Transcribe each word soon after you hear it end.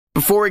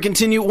Before we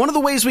continue, one of the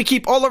ways we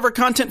keep all of our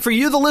content for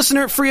you, the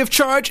listener, free of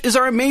charge is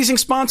our amazing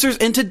sponsors,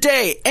 and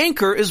today,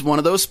 Anchor is one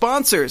of those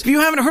sponsors. If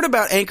you haven't heard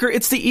about Anchor,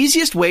 it's the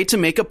easiest way to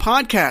make a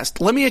podcast.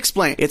 Let me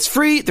explain. It's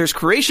free, there's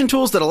creation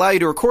tools that allow you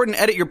to record and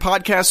edit your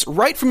podcasts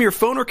right from your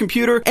phone or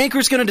computer.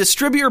 Anchor's going to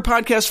distribute your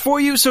podcast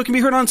for you so it can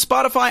be heard on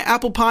Spotify,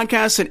 Apple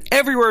Podcasts, and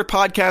everywhere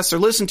podcasts are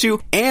listened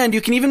to, and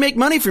you can even make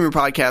money from your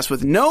podcast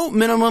with no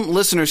minimum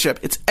listenership.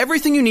 It's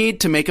everything you need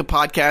to make a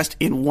podcast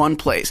in one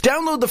place.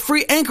 Download the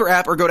free Anchor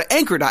app or go to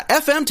anchor.fm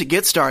to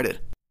get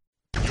started.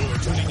 You're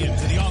tuning in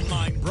to the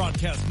online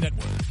broadcast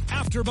network,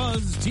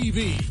 AfterBuzz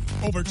TV.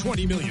 Over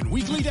 20 million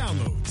weekly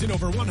downloads in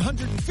over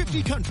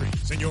 150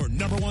 countries, and your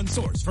number one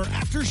source for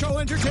after-show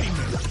entertainment.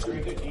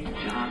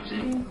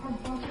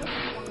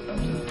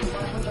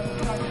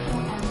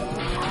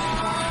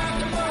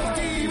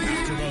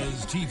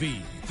 AfterBuzz TV,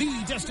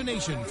 the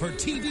destination for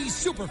TV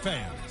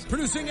superfans.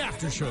 Producing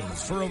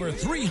aftershows for over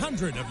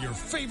 300 of your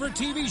favorite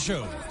TV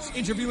shows,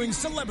 interviewing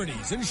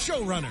celebrities and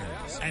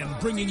showrunners, and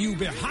bringing you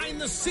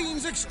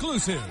behind-the-scenes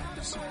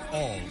exclusives.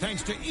 All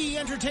thanks to E!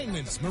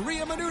 Entertainment's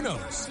Maria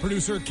Menounos,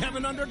 producer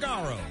Kevin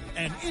Undergaro,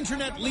 and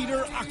internet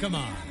leader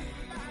Akamai.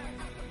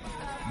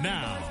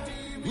 Now,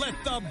 let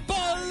the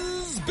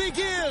buzz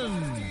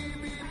begin!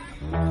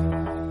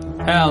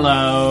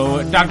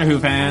 Hello, Doctor Who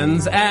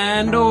fans,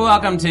 and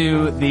welcome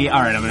to the...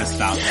 Alright, I'm gonna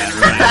stop that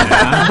right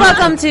now.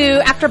 Welcome to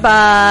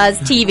AfterBuzz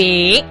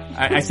TV.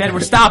 I said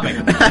we're stopping.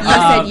 You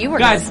said you were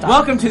guys, gonna stop.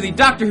 Welcome to the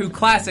Doctor Who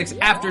Classics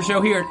After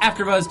Show here at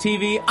AfterBuzz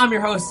TV. I'm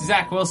your host,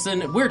 Zach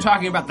Wilson. We're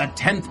talking about the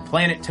 10th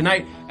planet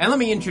tonight, and let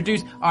me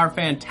introduce our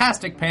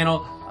fantastic panel,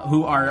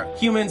 who are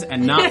humans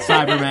and not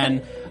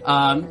Cybermen.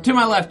 To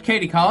my left,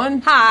 Katie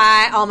Cullen.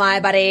 Hi, all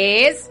my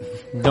buddies.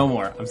 No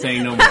more. I'm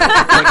saying no more. Put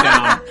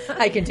down.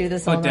 I can do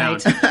this all Put down.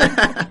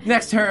 night.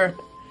 Next to her,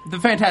 the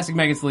fantastic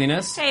Megan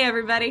Salinas. Hey,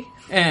 everybody.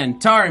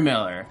 And Tari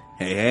Miller.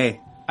 Hey,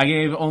 hey. I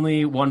gave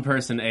only one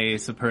person a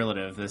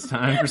superlative this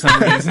time for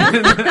some reason.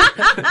 You guys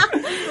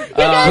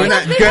We're left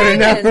not me good hanging.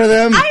 enough for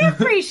them. I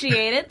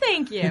appreciate it.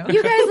 Thank you.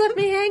 You guys left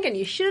me hanging.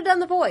 You should have done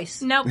the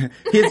voice. Nope.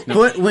 His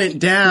foot went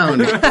down.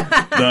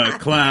 The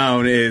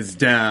clown is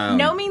down.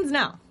 No means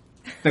no.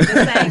 Just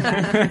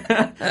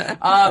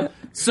saying.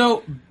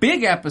 So,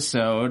 big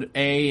episode,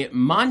 a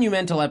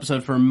monumental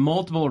episode for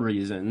multiple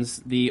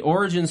reasons. The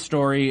origin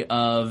story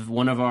of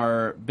one of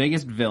our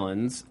biggest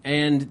villains,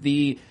 and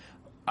the...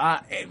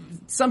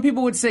 some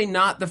people would say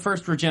not the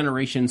first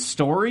regeneration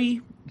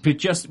story, but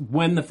just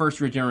when the first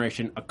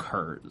regeneration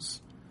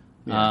occurs.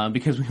 Yeah.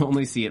 Because we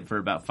only see it for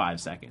about 5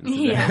 seconds.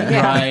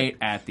 Yeah. Right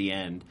at the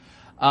end.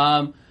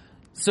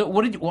 So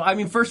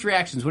first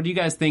reactions. What do you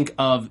guys think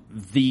of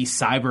the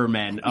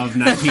Cybermen of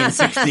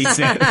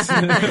 1966?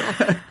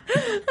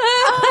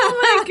 Oh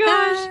my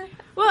gosh.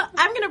 Well,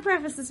 I'm going to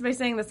preface this by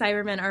saying the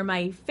Cybermen are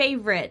my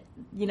favorite,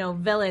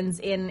 villains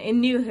in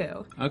New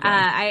Who. Okay.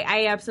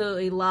 I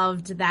absolutely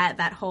loved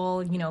that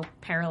whole,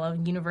 parallel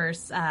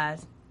universe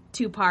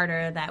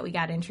two-parter that we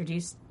got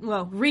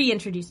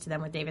reintroduced to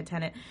them with David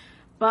Tennant.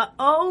 But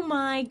oh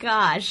my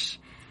gosh.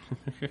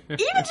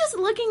 Even just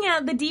looking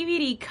at the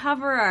DVD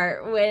cover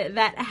art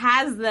that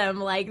has them,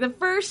 the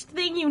first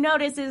thing you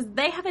notice is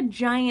they have a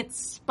giant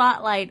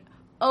spotlight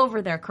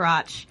over their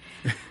crotch.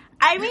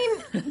 I mean,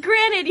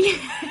 granted,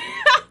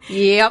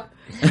 Yep.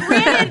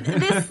 granted,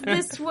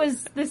 this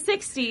was the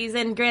 60s,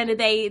 and granted,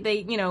 they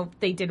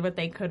did what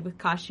they could with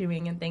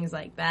costuming and things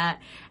like that.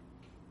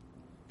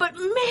 But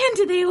man,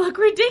 do they look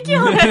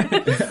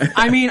ridiculous!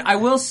 I mean, I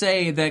will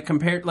say that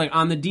compared,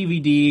 on the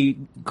DVD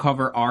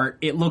cover art,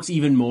 it looks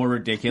even more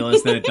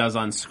ridiculous than it does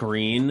on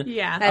screen.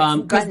 Yeah.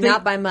 That's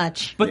not by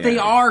much. But they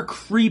are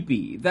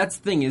creepy. That's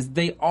the thing, is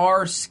they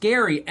are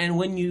scary.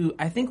 And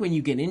I think when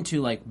you get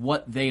into,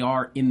 what they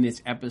are in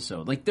this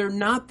episode, they're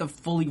not the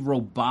fully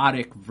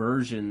robotic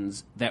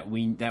versions that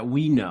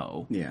we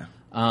know. Yeah.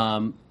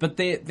 But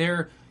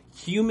they're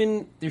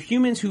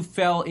humans who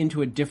fell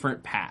into a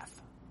different path.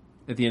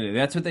 At the end of the day,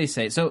 that's what they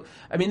say. So,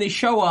 I mean, they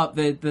show up.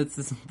 The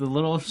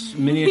little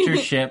miniature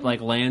ship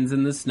lands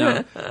in the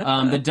snow.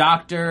 The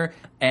Doctor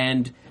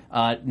and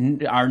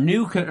our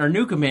new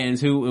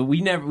companions, who we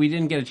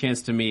didn't get a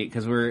chance to meet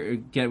because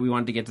we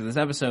wanted to get to this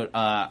episode.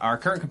 Our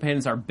current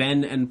companions are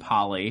Ben and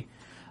Polly,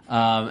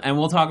 and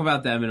we'll talk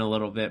about them in a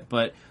little bit.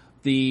 But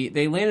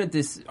they landed at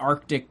this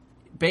Arctic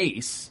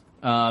base.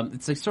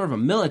 It's sort of a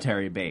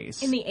military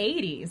base. In the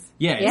 80s.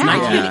 Yeah, it's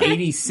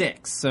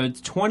 1986, so it's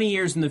 20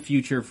 years in the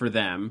future for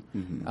them.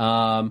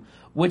 Mm-hmm.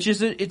 Which is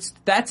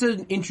that's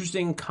an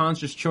interesting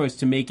conscious choice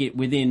to make it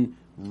within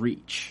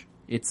reach.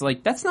 It's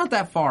that's not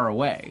that far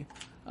away,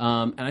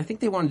 and I think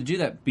they wanted to do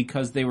that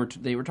because they were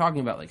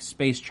talking about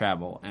space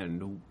travel,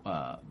 and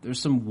there's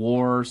some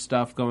war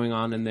stuff going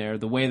on in there.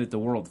 The way that the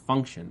world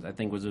functions, I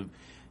think, was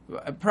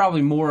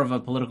probably more of a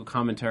political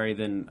commentary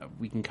than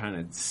we can kind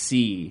of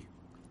see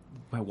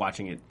by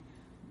watching it.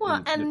 Well,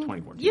 and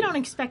 2014. you don't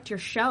expect your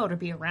show to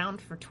be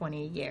around for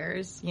 20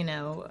 years.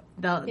 The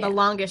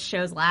longest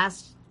shows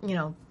last,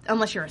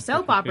 unless you're a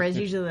soap opera, is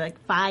usually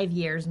 5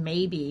 years,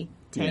 maybe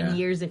 10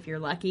 years if you're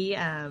lucky.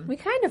 We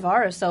kind of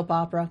are a soap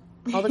opera.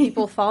 All the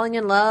people falling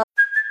in love.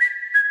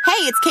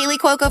 it's Kaylee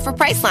Cuoco for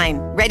Priceline.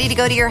 Ready to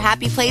go to your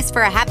happy place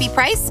for a happy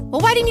price?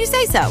 Well, why didn't you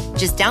say so?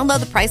 Just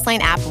download the Priceline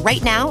app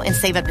right now and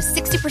save up to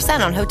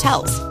 60% on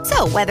hotels.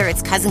 So whether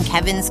it's Cousin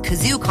Kevin's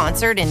Kazoo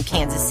Concert in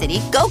Kansas City,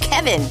 go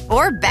Kevin,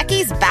 or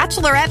Becky's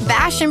Bachelorette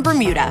Bash in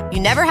Bermuda,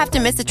 you never have to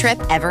miss a trip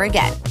ever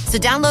again. So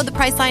download the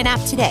Priceline app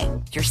today.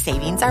 Your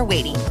savings are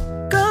waiting.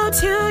 Go to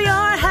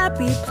your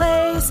happy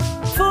place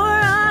for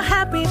a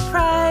happy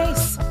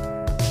price.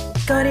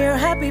 Go to your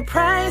happy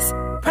price,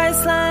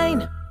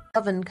 Priceline.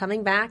 And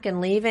coming back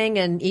and leaving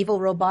and evil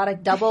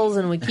robotic doubles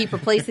and we keep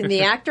replacing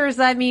the actors.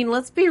 I mean,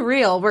 let's be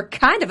real. We're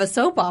kind of a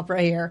soap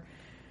opera here.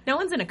 No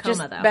one's in a coma,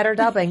 Just though. better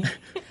dubbing.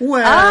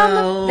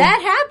 Well,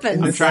 that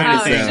happens. I'm trying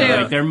to say,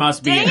 shoot. like, there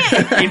must be,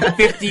 in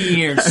 50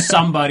 years,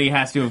 somebody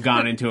has to have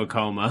gone into a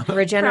coma.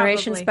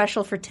 Regeneration Probably.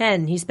 special for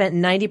 10. He spent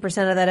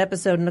 90% of that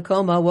episode in a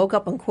coma, woke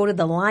up and quoted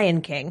The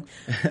Lion King.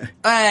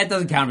 It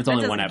doesn't count if it's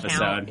only one doesn't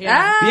episode. count.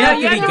 Yeah. You have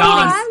You to be have to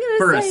gone I'm gonna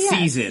for a say yes.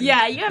 season.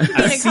 Yeah, you have to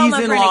be in a coma for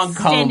an season-long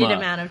extended coma.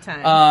 amount of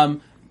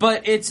time.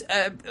 But it's,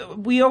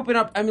 we open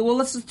up, I mean, well,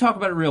 let's just talk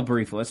about it real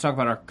briefly. Let's talk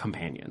about our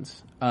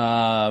companions.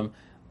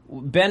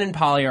 Ben and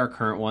Polly are our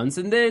current ones,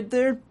 and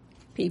they're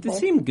People. They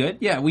seem good.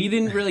 Yeah, we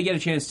didn't really get a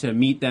chance to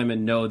meet them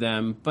and know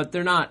them, but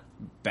they're not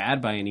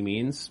bad by any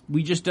means.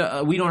 We just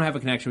we don't have a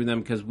connection with them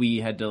because we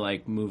had to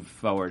like move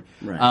forward.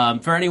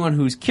 Right. For anyone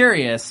who's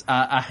curious,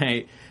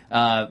 the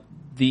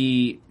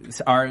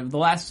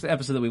last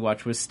episode that we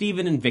watched was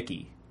Steven and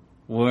Vicky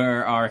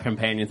were our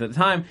companions at the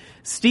time.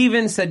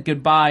 Steven said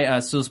goodbye,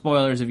 so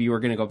spoilers if you were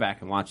going to go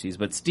back and watch these,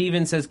 but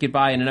Steven says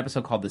goodbye in an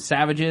episode called The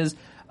Savages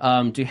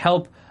to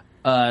help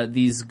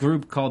these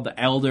group called the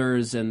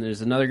Elders, and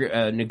there's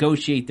another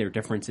negotiate their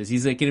differences.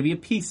 He's like going to be a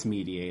peace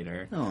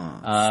mediator.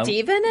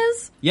 Steven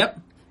is? Yep.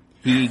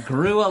 He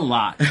grew a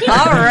lot. All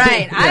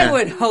right. I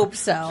would hope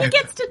so. He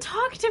gets to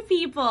talk to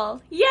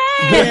people. Yay!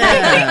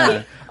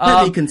 Yeah.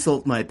 Let me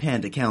consult my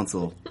panda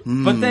council.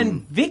 But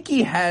then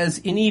Vicky has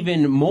an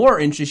even more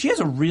interest. She has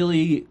a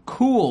really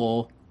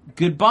cool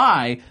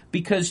goodbye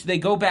because they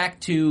go back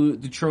to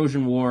the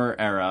Trojan War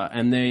era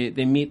and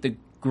they meet the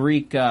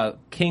Greek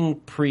King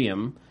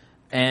Priam,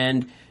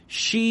 and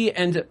she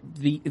ends up,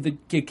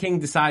 the king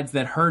decides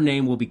that her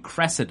name will be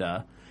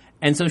Cressida,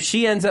 and so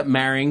she ends up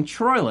marrying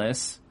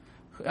Troilus,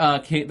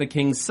 the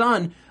king's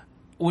son,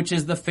 which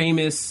is the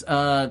famous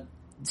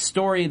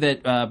story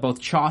that both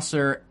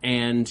Chaucer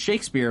and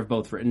Shakespeare have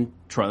both written,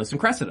 Troilus and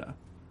Cressida.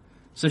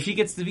 So she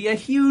gets to be a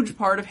huge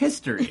part of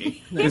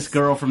history, this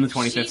girl from the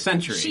 25th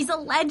century. She's a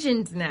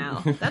legend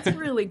now. That's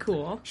really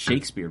cool.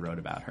 Shakespeare wrote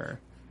about her.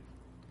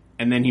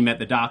 And then he met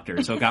the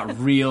doctor, so it got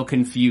real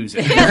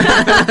confusing.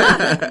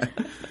 Now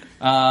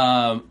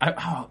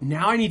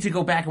I need to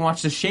go back and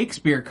watch the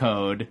Shakespeare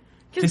Code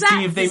to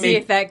see if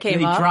they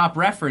drop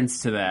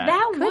reference to that.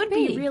 That would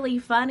be. be really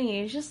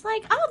funny. It's just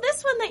like, oh,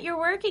 this one that you're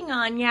working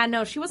on. Yeah,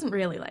 no, she wasn't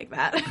really like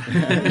that.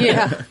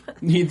 Yeah.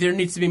 There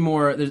needs to be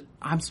more.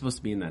 I'm supposed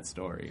to be in that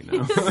story, you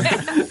know?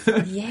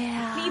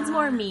 Yeah. Needs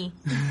more me.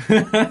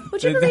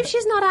 Would you believe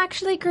she's not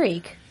actually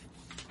Greek?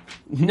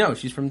 No,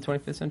 she's from the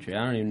 25th century.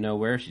 I don't even know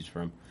where she's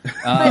from.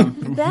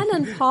 But Ben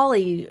and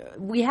Polly,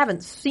 we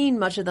haven't seen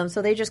much of them,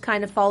 so they just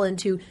kind of fall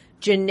into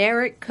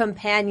generic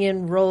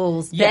companion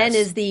roles. Yes. Ben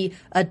is the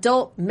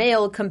adult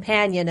male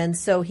companion, and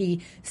so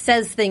he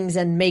says things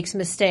and makes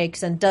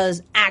mistakes and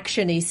does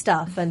action-y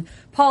stuff. And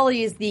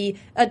Polly is the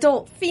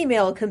adult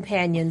female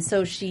companion,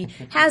 so she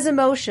has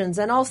emotions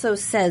and also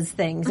says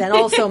things and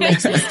also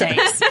makes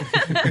mistakes.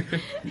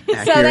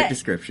 Accurate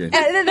description.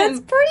 And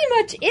that's pretty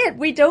much it.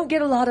 We don't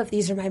get a lot of,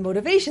 these are my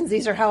motivations,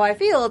 these are how I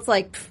feel. It's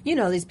like, you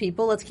know these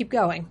people, let's keep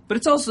going. But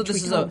it's also,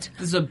 this don't.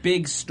 is a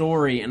big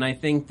story, and I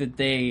think that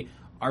they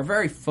are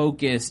very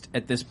focused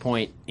at this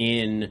point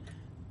in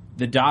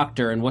the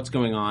Doctor and what's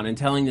going on and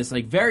telling this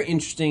like very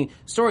interesting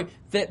story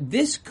that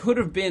this could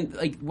have been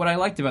like what I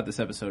liked about this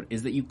episode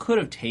is that you could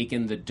have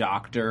taken the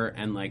Doctor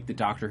and like the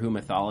Doctor Who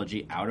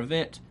mythology out of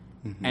it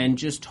and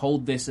just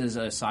told this as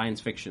a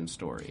science fiction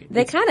story.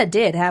 They kind of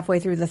did halfway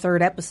through the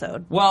third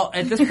episode. Well,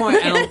 at this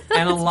point, and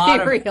a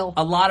lot real.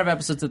 of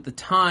episodes at the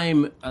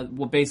time,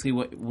 what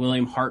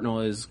William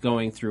Hartnell is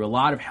going through, a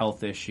lot of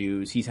health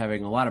issues. He's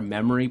having a lot of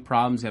memory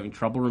problems, having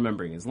trouble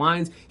remembering his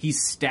lines. He's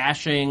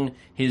stashing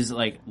his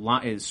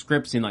his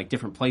scripts in like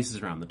different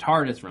places around the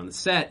TARDIS, around the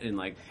set, and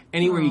like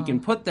anywhere he can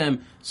put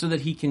them so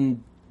that he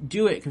can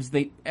do it because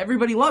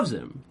everybody loves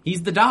him.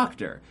 He's the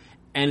Doctor.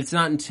 And it's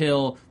not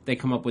until they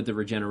come up with the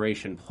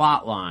regeneration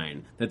plot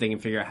line that they can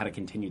figure out how to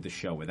continue the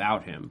show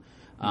without him.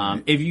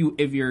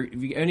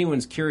 If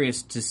anyone's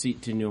curious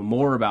to know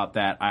more about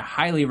that, I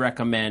highly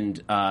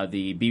recommend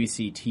the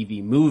BBC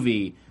TV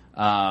movie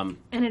An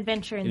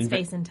Adventure in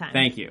Space and Time.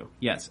 Thank you.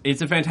 Yes,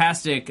 it's a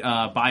fantastic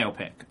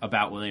biopic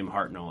about William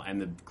Hartnell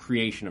and the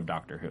creation of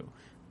Doctor Who.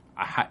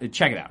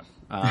 Check it out.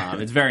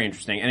 It's very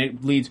interesting, and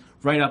it leads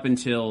right up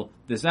until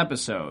this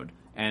episode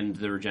and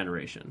the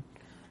regeneration.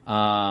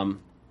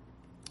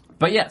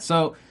 But yeah,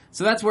 so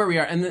that's where we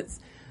are, and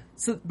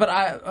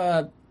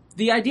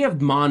the idea of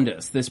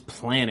Mondas, this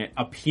planet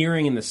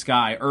appearing in the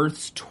sky,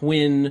 Earth's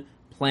twin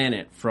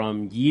planet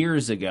from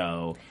years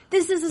ago.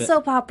 This is a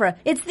soap opera.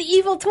 It's the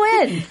evil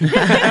twin.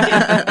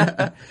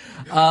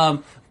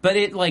 But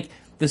it, like,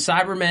 the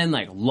Cybermen,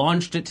 like,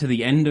 launched it to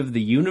the end of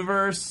the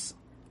universe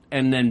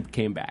and then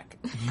came back.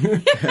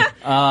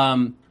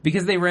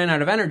 Because they ran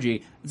out of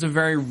energy. It's a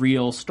very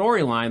real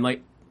storyline.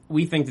 Like,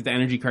 we think that the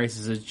energy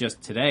crisis is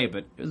just today,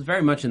 but it was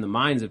very much in the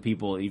minds of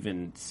people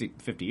even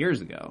 50 years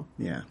ago.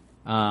 Yeah.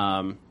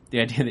 The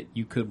idea that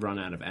you could run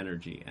out of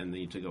energy and then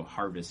you have to go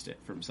harvest it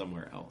from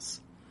somewhere else.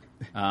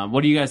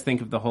 What do you guys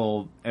think of the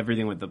whole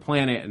everything with the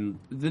planet and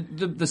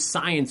the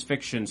science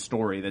fiction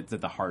story that's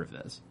at the heart of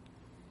this?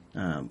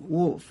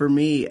 Well, for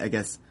me, I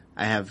guess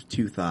I have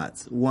two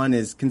thoughts. One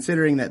is,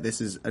 considering that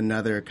this is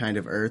another kind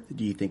of Earth,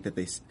 do you think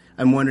that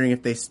I'm wondering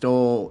if the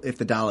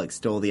Daleks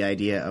stole the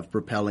idea of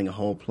propelling a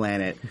whole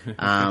planet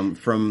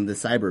from the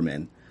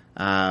Cybermen.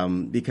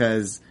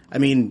 Because, I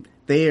mean,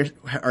 they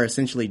are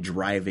essentially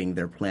driving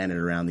their planet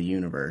around the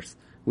universe,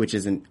 which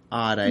is an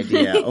odd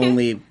idea,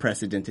 only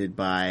precedented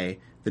by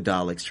the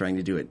Daleks trying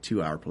to do it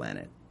to our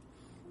planet.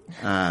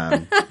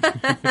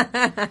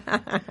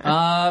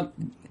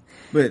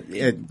 But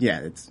yeah,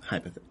 it's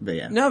hypothetical. But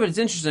yeah, no, but it's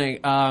interesting.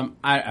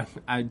 I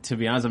to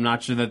be honest, I'm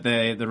not sure that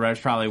the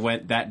Reds probably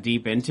went that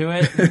deep into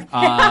it.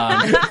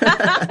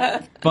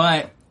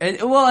 But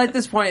at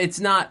this point, it's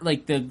not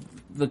like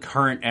the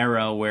current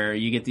era where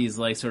you get these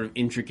like sort of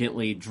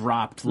intricately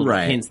dropped little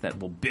hints that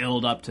will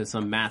build up to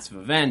some massive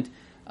event.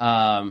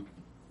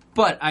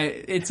 But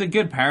it's a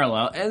good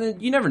parallel,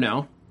 and you never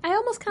know. I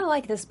almost kind of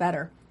like this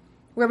better,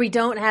 where we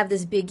don't have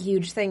this big,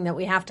 huge thing that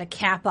we have to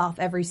cap off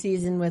every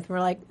season with. We're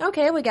like,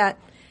 okay, we got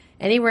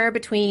anywhere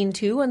between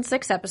 2 and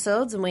 6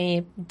 episodes, and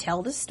we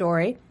tell this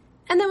story,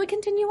 and then we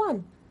continue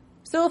on.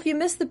 So if you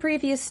missed the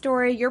previous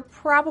story, you're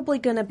probably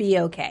going to be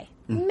okay.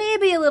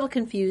 Maybe a little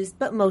confused,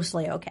 but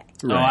mostly okay.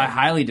 Right. Oh, I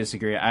highly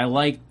disagree. I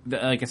like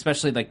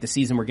especially like the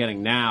season we're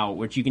getting now,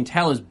 which you can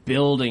tell is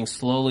building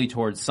slowly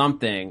towards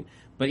something.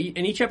 But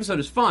and each episode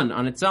is fun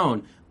on its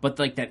own. But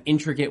like that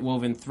intricate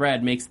woven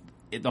thread makes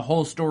the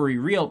whole story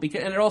real, and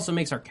it also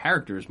makes our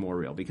characters more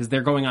real because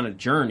they're going on a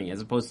journey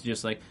as opposed to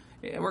just like,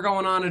 hey, we're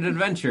going on an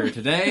adventure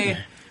today.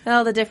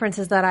 Well, the difference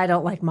is that I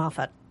don't like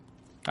Moffat.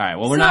 All right,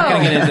 well, we're not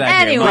going to get into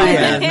that anyway.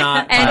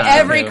 And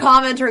every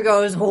commenter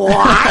goes,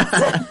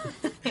 what?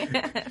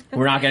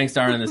 We're not getting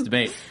started on this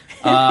debate.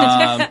 Throw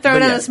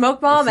down a smoke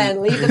bomb and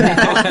leave the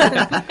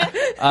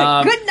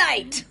panel. Good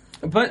night.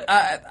 But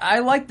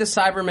I like the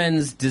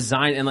Cybermen's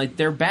design and like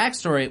their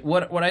backstory.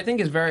 What I think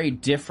is very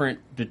different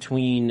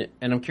between,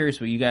 and I'm curious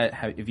what you guys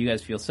if you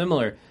guys feel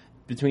similar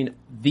between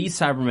these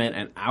Cybermen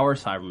and our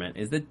Cybermen,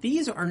 is that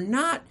these are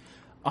not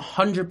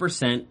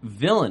 100%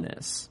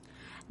 villainous.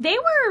 They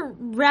were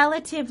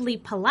relatively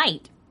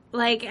polite.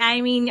 Like,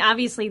 I mean,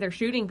 obviously they're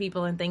shooting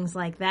people and things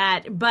like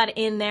that, but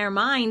in their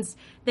minds,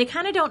 they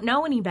kind of don't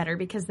know any better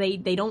because they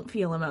don't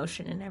feel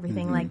emotion and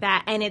everything like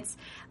that. And it's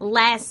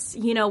less,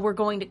 we're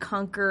going to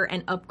conquer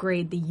and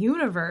upgrade the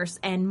universe,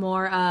 and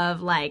more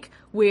of like,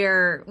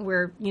 we're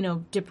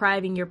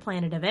depriving your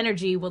planet of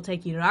energy, we'll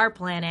take you to our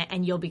planet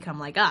and you'll become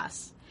like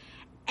us.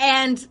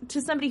 And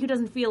to somebody who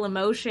doesn't feel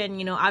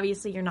emotion,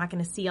 obviously you're not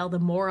going to see all the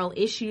moral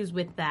issues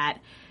with that.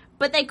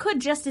 But they could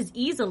just as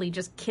easily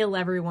just kill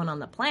everyone on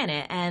the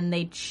planet, and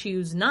they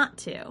choose not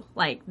to.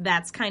 Like,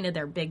 that's kind of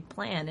their big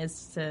plan,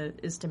 is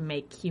to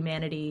make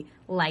humanity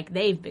like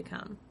they've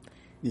become.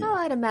 Yeah. Well,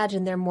 I'd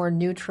imagine they're more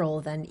neutral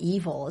than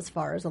evil as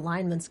far as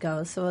alignments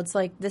go. So it's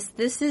like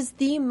this is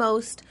the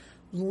most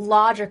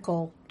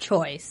logical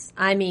choice.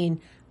 I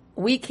mean,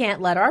 we can't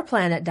let our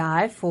planet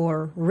die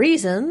for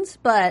reasons,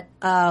 but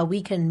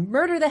we can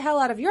murder the hell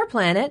out of your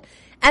planet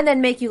and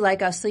then make you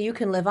like us so you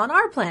can live on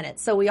our planet.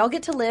 So we all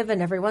get to live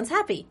and everyone's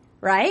happy,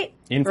 right?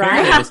 In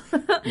fairness,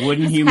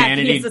 wouldn't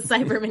humanity... Happy as a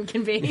Cyberman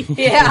can be.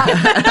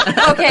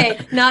 Yeah. Okay,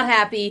 not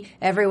happy.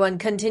 Everyone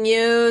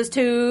continues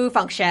to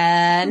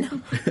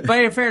function.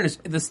 But in fairness,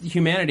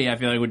 humanity, I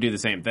feel like, would do the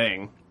same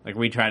thing. Like,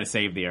 we try to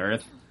save the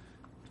Earth.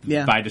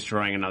 Yeah. By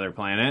destroying another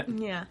planet.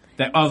 Yeah.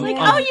 You can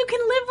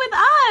live with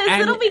us.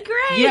 It'll be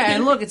great. Yeah,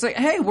 and look, it's like,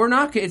 hey,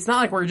 it's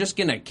not like we're just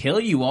gonna kill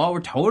you all.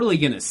 We're totally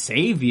gonna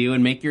save you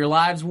and make your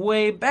lives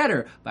way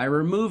better by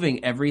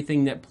removing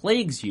everything that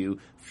plagues you.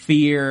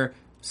 Fear,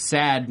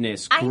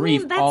 sadness,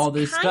 grief, all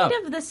this stuff. That's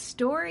kind of the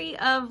story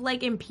of,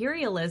 like,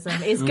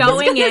 imperialism, is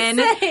going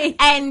in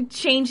and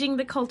changing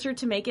the culture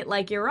to make it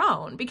like your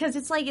own. Because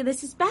it's like,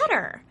 this is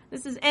better.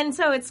 And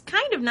so it's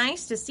kind of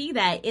nice to see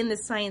that in the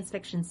science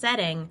fiction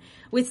setting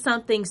with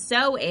something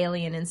so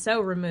alien and so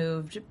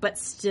removed, but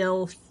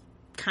still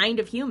kind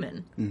of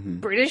human. Mm-hmm.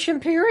 British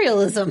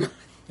imperialism.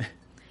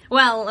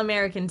 Well,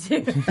 American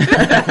too.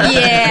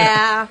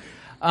 Yeah.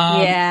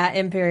 Yeah,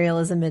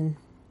 imperialism in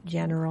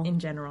general. In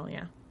general,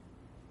 yeah.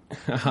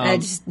 I'm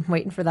just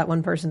waiting for that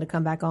one person to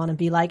come back on and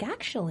be like,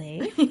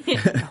 actually.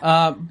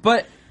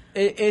 But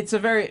it's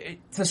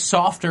a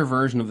softer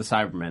version of the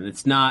Cybermen.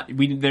 It's not,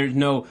 there's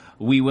no,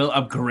 we will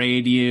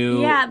upgrade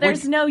you. Yeah,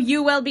 there's no,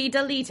 you will be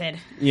deleted.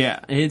 Yeah,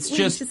 it's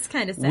just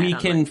kind of sad. We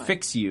can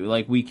fix you,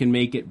 like, we can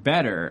make it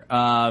better.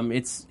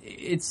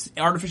 It's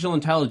artificial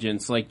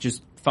intelligence, like,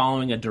 just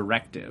following a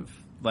directive,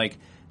 like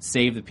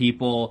save the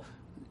people,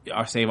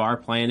 or save our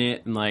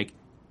planet, and like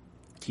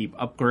keep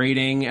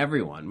upgrading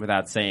everyone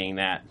without saying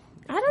that.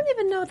 I don't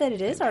even know that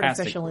it is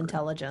artificial word.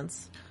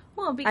 intelligence.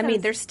 Well, because I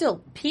mean, they're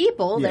still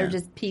people. Yeah. They're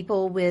just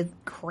people with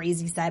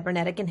crazy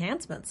cybernetic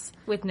enhancements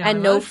with no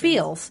and no emotions.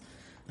 feels.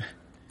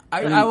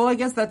 Well, I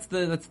guess that's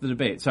the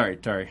debate. Sorry.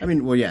 I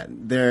mean, well, yeah,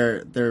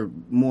 they're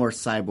more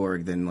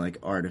cyborg than like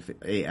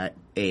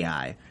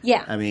AI.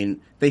 Yeah. I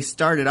mean, they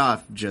started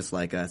off just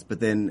like us, but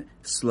then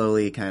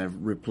slowly kind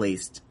of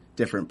replaced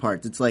different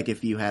parts. It's like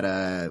if you had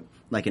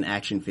an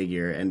action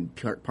figure and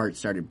parts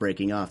started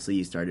breaking off, so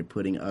you started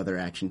putting other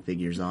action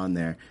figures on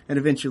there, and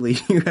eventually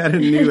you had a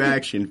new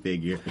action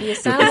figure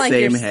with the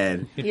same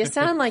head. You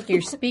sound like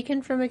you're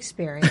speaking from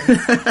experience.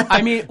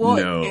 I mean, well,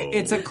 No.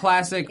 it's a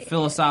classic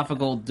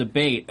philosophical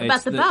debate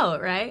about the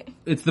boat, right?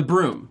 It's the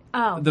broom.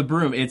 Oh. The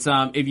broom. It's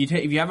if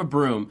you have a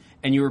broom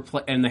and you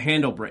and the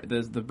handle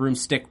the broom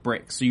stick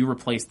breaks, so you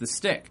replace the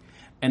stick,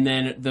 and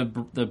then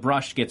the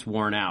brush gets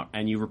worn out,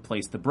 and you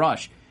replace the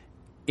brush.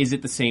 Is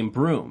it the same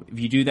broom? If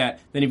you do that,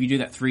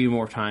 3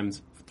 or 4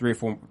 times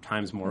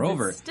more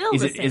over,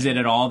 is it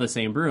at all the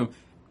same broom?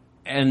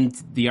 And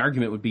the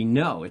argument would be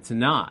no, it's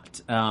not.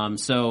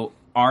 So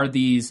are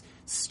these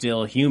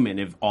still human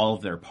if all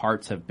of their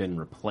parts have been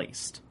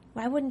replaced?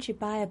 Why wouldn't you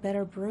buy a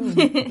better broom?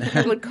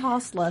 It would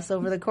cost less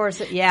over the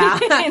course of... Yeah.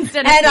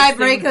 Instead And of I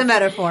break the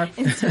metaphor.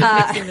 Instead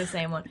of fixing the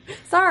same one.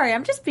 Sorry,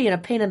 I'm just being a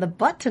pain in the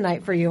butt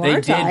tonight for you,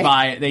 aren't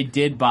I? They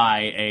did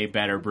buy a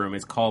better broom.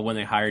 It's called When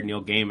They Hired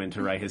Neil Gaiman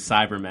to write his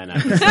Cybermen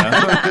episode.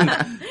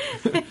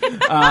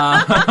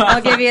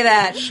 I'll give you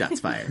that.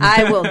 Shots fired.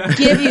 I will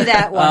give you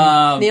that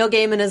one. Neil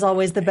Gaiman is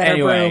always the better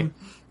Anyway,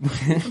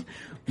 broom.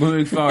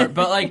 moving forward.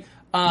 But like,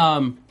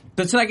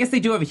 but so I guess they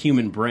do have a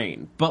human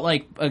brain. But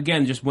like,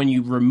 again, just when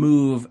you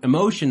remove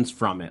emotions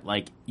from it,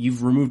 like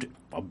you've removed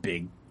a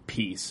big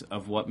piece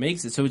of what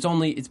makes it. So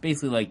it's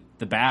basically like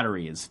the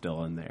battery is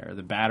still in there.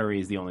 The battery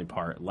is the only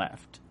part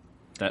left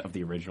of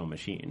the original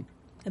machine.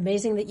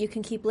 Amazing that you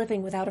can keep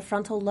living without a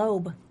frontal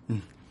lobe.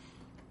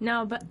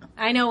 No, but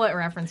I know what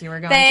reference you were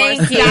going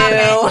Thank for. you.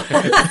 Stop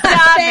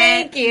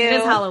Thank it. you. It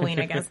is Halloween,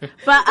 I guess. But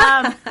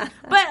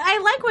I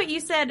like what you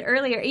said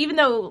earlier. Even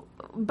though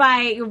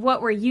by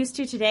what we're used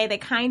to today, they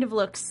kind of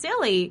look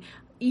silly.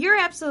 You're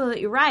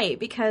absolutely right,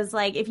 because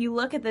like if you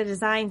look at the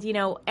designs,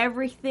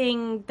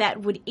 everything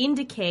that would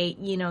indicate,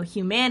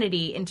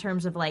 humanity in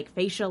terms of like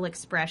facial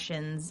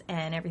expressions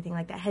and everything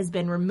like that has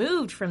been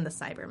removed from the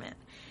Cybermen.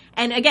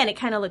 And again, it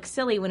kind of looks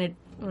silly when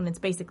it's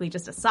basically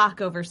just a sock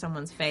over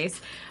someone's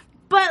face.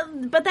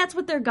 But that's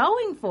what they're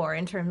going for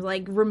in terms of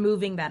like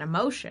removing that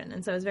emotion.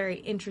 And so it's very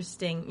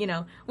interesting,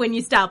 when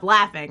you stop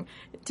laughing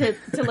to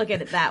look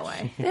at it that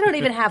way. They don't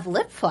even have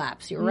lip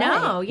flaps, you're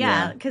right. No,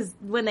 yeah, because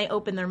when they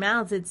open their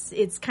mouths,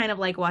 it's kind of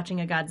like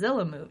watching a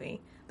Godzilla movie.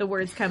 The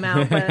words come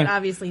out, but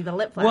obviously the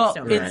lip flaps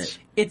don't.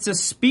 It's a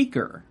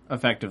speaker,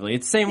 effectively.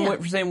 It's the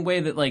same way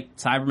that like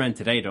Cybermen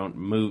today don't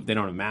move. They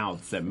don't have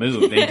mouths that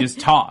move. They just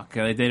talk.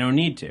 They don't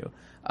need to.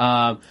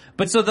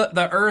 But so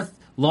the Earth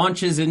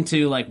launches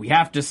into like, we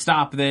have to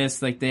stop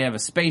this. Like they have a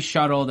space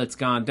shuttle that's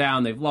gone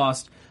down. They've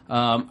lost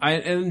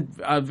and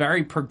a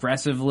very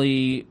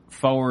progressively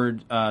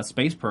forward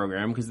space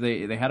program, because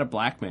they had a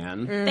black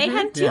man. Mm-hmm. They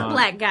had 2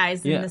 black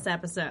guys in this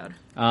episode.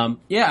 I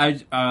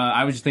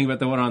was just thinking about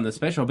the one on the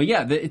special, but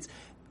yeah, it's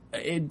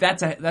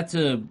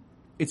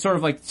sort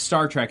of like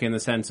Star Trek in the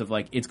sense of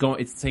like it's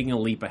taking a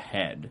leap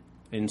ahead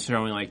and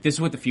showing like this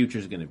is what the future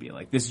is going to be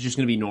like. This is just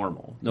going to be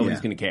normal.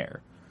 Nobody's going to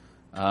care.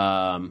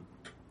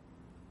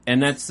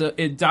 And that's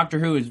Doctor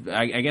Who is,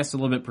 I guess, a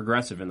little bit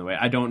progressive in the way.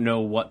 I don't know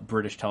what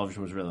British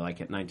television was really like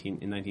in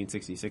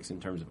 1966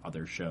 in terms of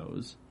other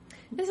shows.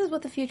 This is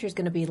what the future is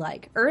going to be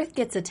like. Earth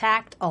gets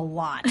attacked a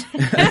lot.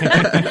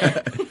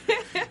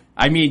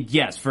 I mean,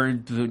 yes, for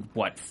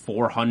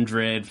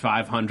 400,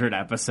 500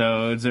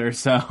 episodes or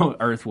so,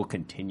 Earth will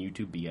continue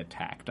to be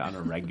attacked on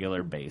a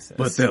regular basis.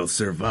 But they'll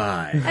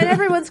survive. And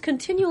everyone's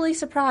continually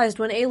surprised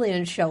when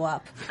aliens show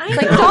up. It's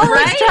like,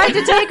 Daleks tried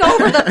to take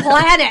over the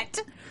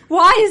planet.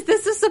 Why is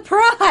this a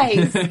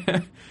surprise?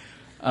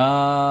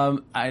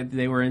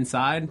 They were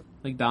inside,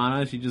 like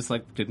Donna. She just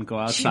like didn't go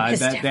outside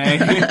that day.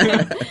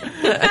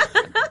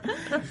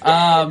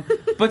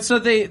 But so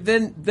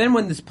then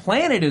when this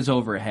planet is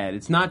overhead,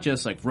 it's not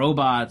just like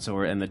robots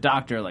and the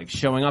Doctor like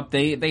showing up.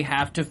 They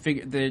have to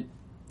figure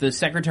the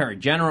Secretary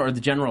General or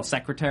the General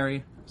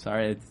Secretary.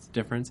 Sorry, it's a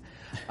difference.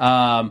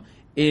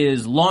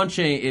 Is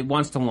launching. It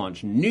wants to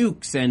launch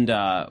nukes, and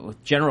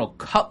General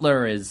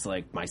Cutler is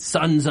like, my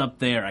son's up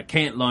there. I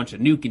can't launch a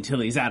nuke until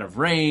he's out of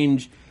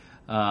range.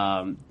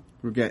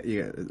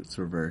 It's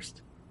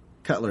reversed.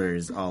 Cutler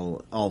is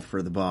all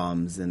for the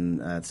bombs,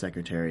 and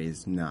Secretary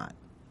is not.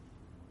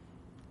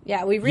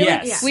 Yeah, we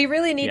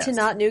really need to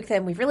not nuke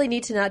them. We really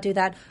need to not do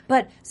that.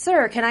 But,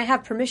 sir, can I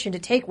have permission to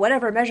take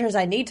whatever measures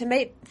I need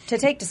to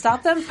take to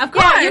stop them? Of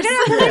course. Yeah, you're going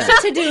to have permission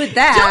to do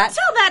that. Don't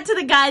tell that to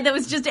the guy that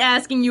was just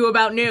asking you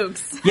about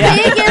nukes. Yeah.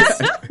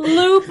 Biggest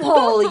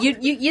loophole.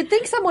 You'd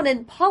think someone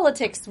in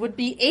politics would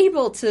be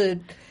able to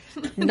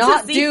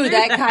not see do through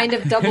that kind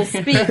of double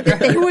speak. That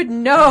they would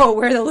know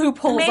where the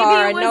loopholes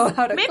are and know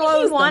how to maybe close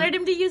he them. wanted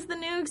him to use the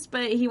nukes,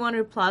 but he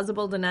wanted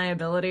plausible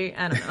deniability.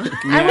 I don't know.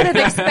 I would have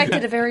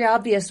expected a very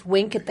obvious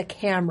wink at the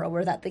camera.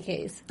 Were that the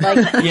case? Like,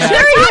 Yeah.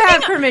 sure, you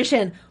have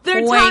permission. They're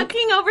Wink.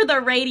 talking over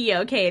the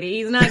radio, Katie.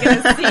 He's not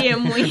going to see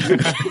him wink.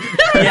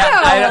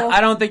 Yeah, I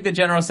don't think the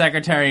general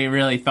secretary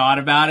really thought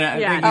about it. I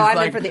Yeah. think Oh, he's I meant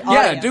like, for the yeah,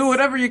 audience. do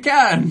whatever you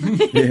can.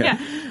 Yeah.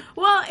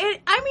 Well,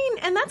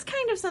 and that's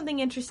kind of something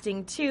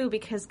interesting too,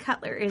 because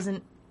Cutler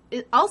isn't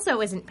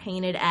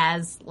painted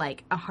as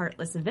like a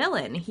heartless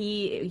villain.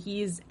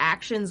 His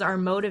actions are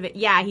motivated.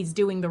 Yeah, he's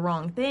doing the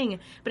wrong thing,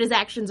 but his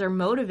actions are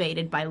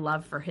motivated by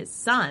love for his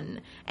son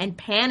and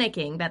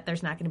panicking that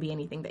there's not going to be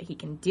anything that he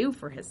can do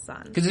for his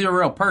son. Because he's a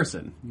real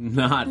person,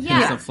 not Yeah.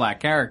 just a flat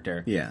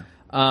character. Yeah.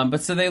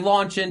 But so they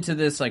launch into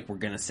this, like, we're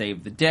gonna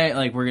save the day,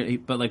 like,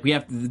 but like, we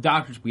have to, the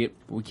doctors, we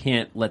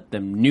can't let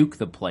them nuke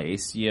the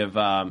place. You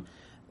have,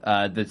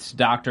 this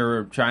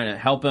doctor trying to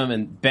help him,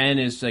 and Ben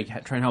is, like,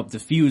 trying to help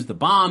defuse the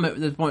bomb at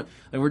this point.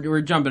 Like,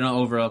 we're jumping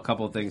over a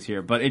couple of things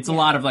here, but it's a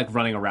lot of, like,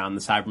 running around,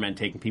 the Cybermen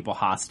taking people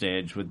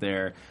hostage with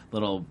their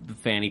little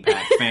fanny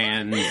pack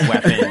fan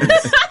weapons.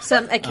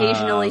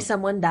 Occasionally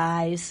someone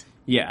dies.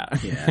 Yeah.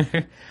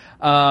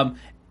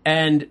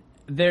 And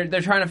they're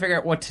trying to figure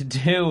out what to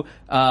do.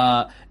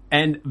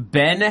 And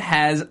Ben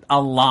has a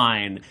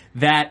line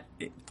that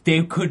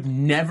they could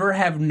never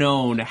have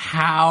known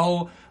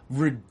how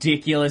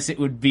ridiculous it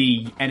would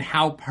be and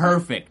how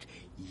perfect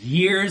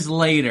years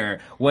later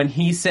when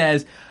he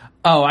says,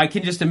 "Oh, I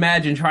can just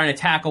imagine trying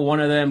to tackle one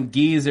of them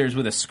geezers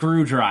with a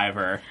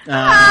screwdriver."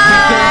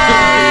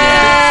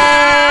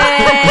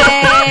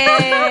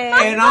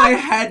 And I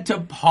had to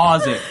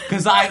pause it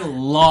because I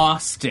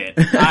lost it.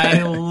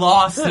 I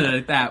lost it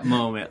at that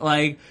moment.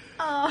 Like,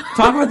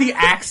 talk about the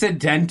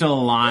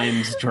accidental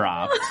lines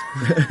dropped.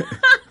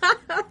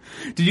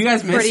 Did you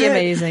guys miss Pretty it?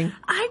 amazing.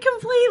 I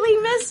completely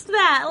missed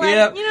that.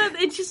 Like, Yep.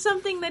 it's just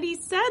something that he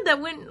said that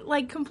went,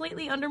 like,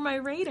 completely under my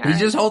radar. He's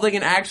just holding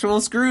an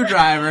actual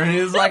screwdriver, and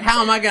he's like,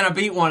 "How am I gonna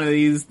beat one of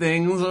these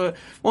things?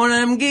 One of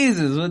them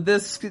geezers with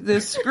this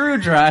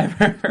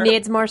screwdriver?"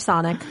 Needs more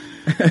Sonic.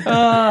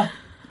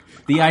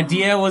 The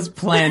idea was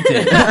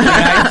planted.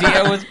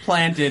 How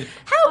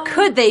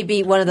could they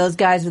beat one of those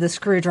guys with a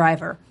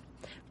screwdriver?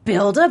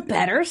 Build a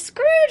better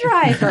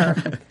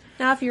screwdriver.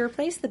 Now, if you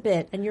replace the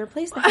bit and you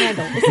replace the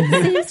handle, is it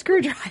the same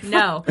screwdriver?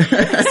 No.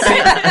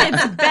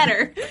 It's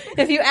better.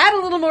 If you add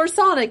a little more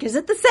Sonic, is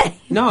it the same?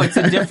 No, it's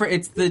a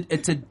different.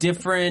 It's a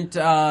different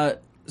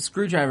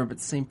screwdriver, but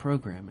the same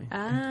programming. It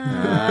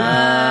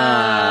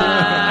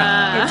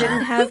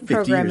didn't have 50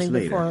 years programming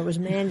later. before; it was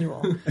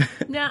manual.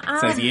 Now,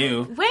 Says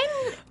you.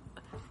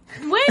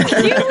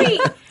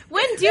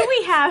 When do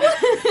we have?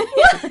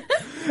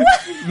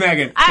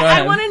 Megan, go I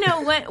ahead. want to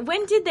know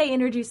when did they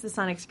introduce the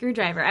sonic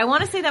screwdriver? I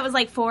want to say that was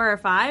like 4 or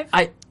 5.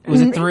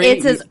 Was it 3?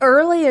 It's as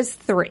early as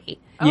 3.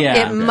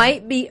 Yeah. It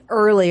might be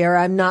earlier.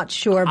 I'm not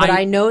sure, but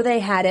I- I know they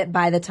had it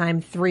by the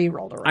time 3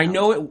 rolled around. I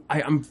know it.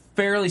 I'm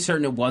fairly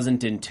certain it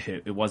wasn't in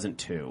 2. It wasn't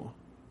 2.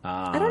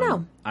 I don't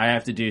know. I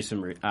have to do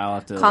some. I'll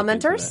have to look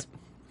into Commenters?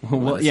 that.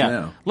 Well, us yeah.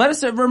 know. Let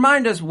us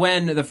remind us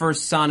when the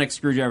first sonic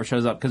screwdriver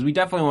shows up, because we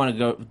definitely want to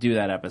go do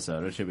that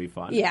episode. It should be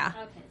fun. Yeah.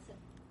 Okay,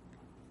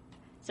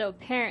 so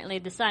apparently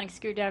the sonic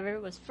screwdriver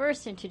was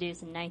first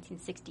introduced in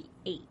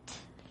 1968.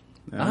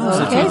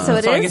 Oh, Okay, so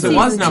it I is guess it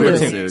was season number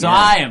 2. 2. So Yeah.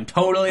 I am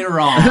totally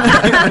wrong.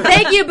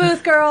 Thank you,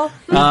 Booth Girl.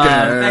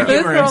 Thank you,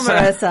 Booth Girl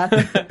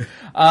Marissa.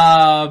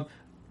 Marissa.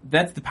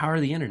 That's the power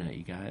of the internet,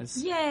 you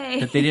guys. Yay!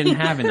 That they didn't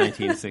have in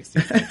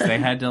 1966. They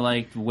had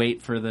to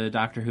wait for the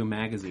Doctor Who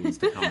magazines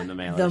to come in the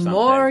mail. The or something.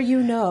 more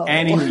you know.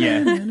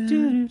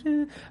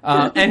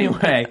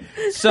 Anyway,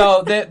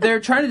 so they're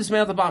trying to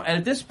dismantle the bomb, and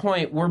at this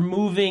point, we're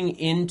moving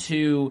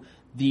into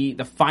the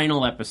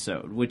final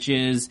episode, which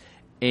is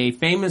a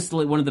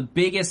famously one of the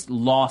biggest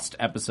lost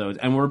episodes,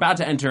 and we're about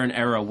to enter an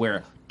era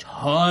where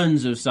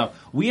tons of stuff.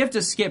 We have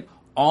to skip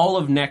all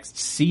of next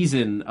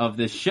season of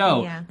this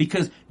show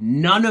because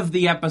none of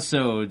the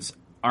episodes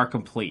are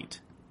complete.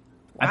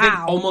 I think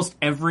Wow. almost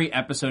every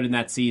episode in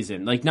that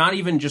season, not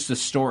even just the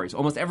stories,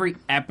 almost every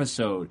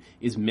episode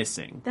is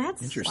missing.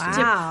 That's Interesting.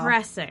 Wow.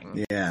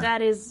 depressing. Yeah.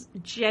 That is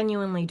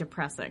genuinely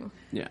depressing.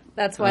 Yeah.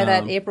 That's why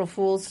that April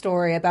Fool's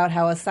story about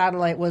how a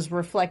satellite was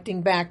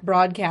reflecting back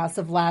broadcasts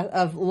of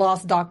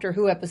lost Doctor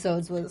Who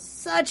episodes was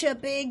such a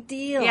big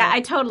deal. Yeah, I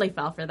totally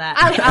fell for that.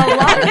 a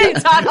lot of I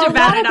talked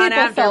about it on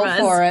people fell AfterBuzz.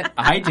 for it.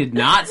 I did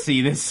not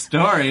see this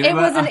story. It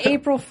but was an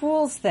April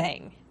Fool's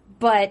thing,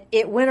 but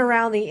it went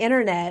around the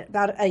internet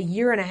about a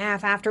year and a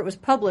half after it was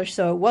published,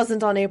 so it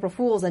wasn't on April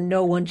Fool's, and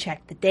no one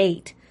checked the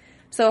date.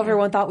 So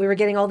everyone thought we were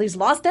getting all these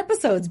lost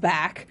episodes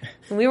back.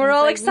 And we were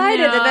all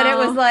excited. And then it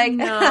was like,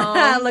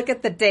 look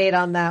at the date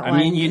on that one. I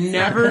mean, you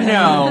never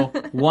know.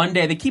 One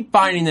day, they keep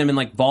finding them in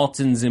like vaults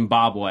in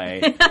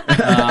Zimbabwe.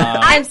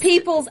 And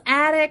people's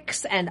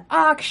attics and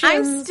auctions.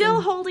 I'm still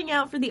holding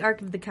out for the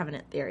Ark of the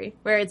Covenant theory,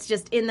 where it's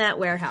just in that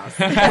warehouse.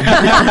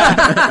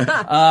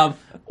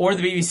 Or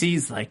the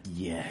BBC's like,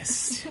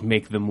 yes,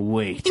 make them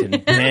wait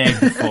and beg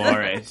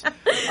for it.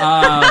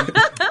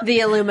 The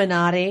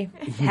Illuminati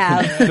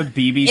have The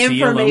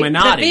BBC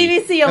Illuminati. The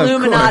BBC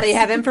Illuminati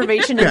have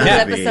information in those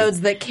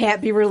episodes that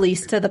can't be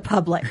released to the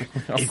public.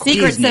 If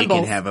Secret Disney symbols.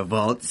 can have a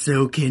vault,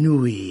 so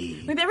can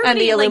we. With everybody, And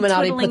the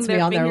Illuminati twiddling puts me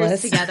their on their fingers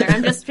list. together,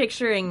 I'm just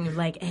picturing,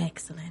 like,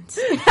 excellent.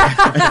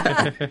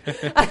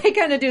 I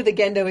kind of do the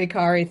Gendo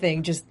Ikari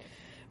thing, just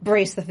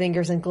brace the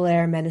fingers and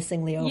glare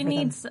menacingly over You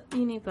them.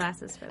 need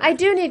glasses for that. I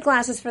do need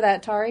glasses for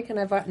that, Tari. Can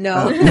I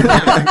no.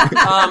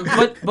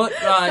 But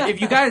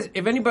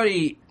if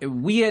anybody,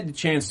 we had the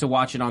chance to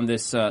watch it on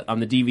this on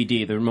the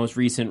DVD, the most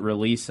recent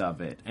release of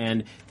it,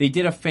 and they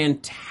did a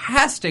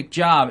fantastic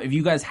job. If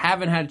you guys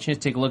haven't had a chance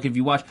to take a look, if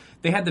you watch,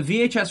 they had the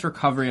VHS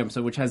recovery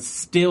episode, which has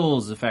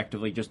stills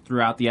effectively just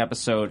throughout the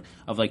episode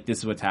of like this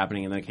is what's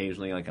happening, and then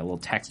occasionally like a little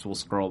text will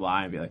scroll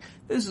by and be like,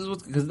 this is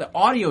what's, because the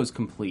audio is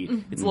complete.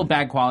 It's a little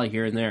bad quality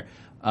here and there,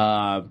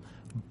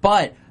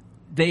 but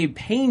they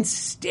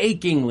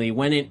painstakingly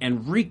went in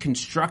and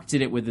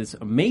reconstructed it with this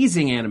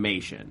amazing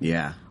animation.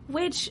 Yeah.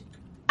 Which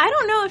I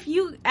don't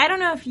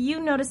know if you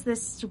noticed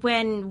this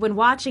when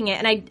watching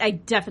it, and I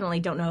definitely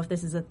don't know if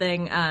this is a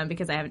thing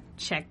because I haven't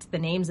checked the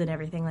names and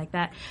everything like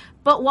that.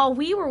 But while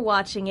we were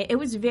watching it, it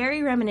was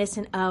very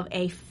reminiscent of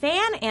a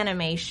fan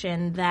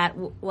animation that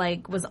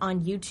was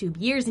on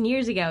YouTube years and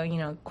years ago. You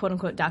know, quote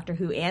unquote Doctor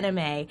Who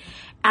anime,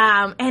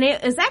 and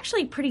it was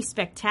actually pretty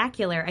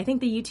spectacular. I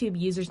think the YouTube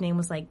user's name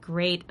was like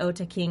Great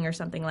Ota King or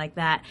something like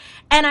that.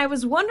 And I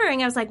was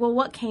wondering, I was like, well,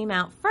 what came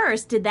out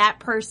first? Did that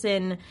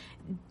person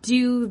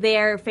do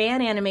their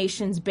fan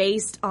animations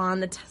based on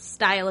the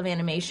style of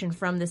animation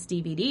from this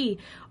DVD,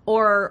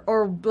 or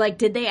like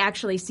did they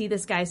actually see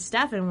this guy's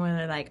stuff and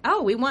were like,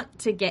 oh, we want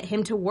to get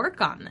him to work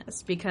on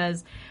this?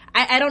 Because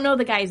I don't know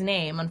the guy's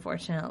name,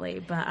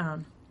 unfortunately, but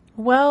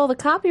Well, the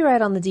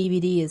copyright on the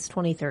DVD is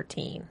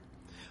 2013.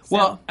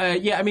 Well,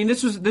 yeah, I mean,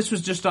 this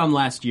was just on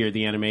last year,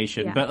 the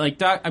animation, Yeah. but like,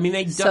 they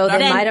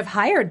might have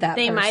hired that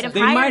they person. might have They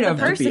hired might the have.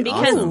 person That'd be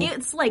because awesome.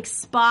 it's like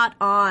spot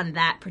on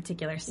that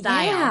particular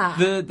style.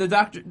 Yeah. The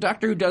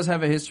Doctor Who does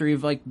have a history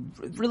of like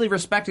really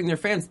respecting their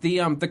fans.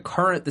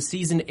 The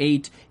season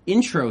 8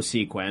 intro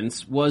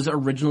sequence was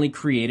originally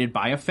created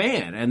by a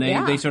fan, and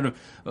they sort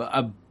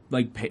of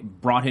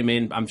brought him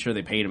in. I'm sure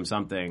they paid him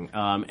something,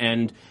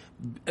 and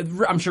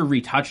I'm sure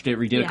retouched it,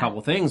 redid a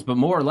couple things, but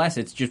more or less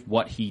it's just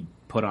what he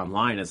put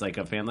online as like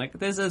a fan, like,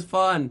 this is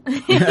fun.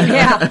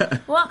 Yeah.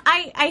 Well,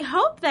 I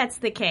hope that's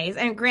the case.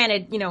 And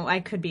granted, you know, I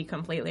could be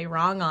completely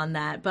wrong on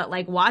that, but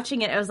like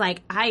watching it, I was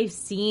like, I've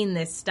seen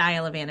this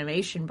style of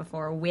animation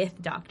before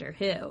with Doctor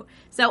Who.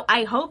 So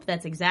I hope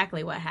that's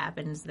exactly what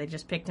happens. They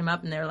just picked him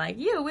up and they're like,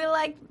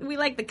 we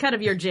like the cut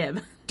of your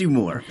jib. Do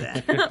more of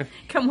that.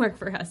 Come work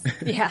for us.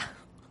 Yeah.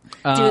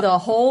 Do the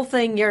whole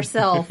thing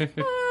yourself. Which,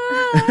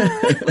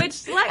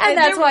 And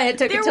that's why it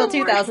took until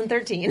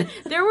 2013.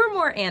 There were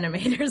more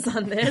animators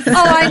on this. Oh,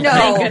 I know.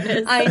 Thank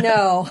goodness. I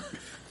know.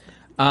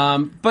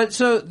 But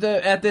so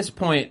at this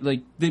point,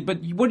 but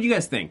what do you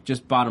guys think?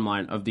 Just bottom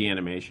line of the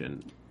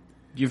animation.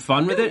 You have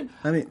fun with it?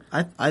 I mean,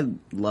 I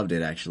loved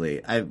it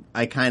actually.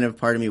 I kind of,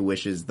 part of me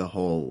wishes the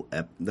whole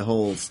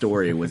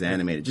story was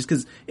animated, just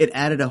because it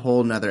added a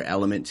whole nother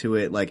element to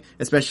it, like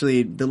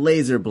especially the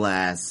laser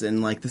blasts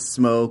and like the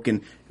smoke,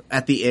 and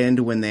at the end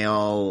when they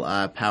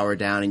all power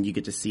down and you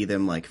get to see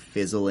them like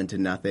fizzle into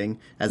nothing,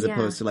 as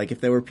opposed to like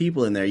if there were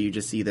people in there, you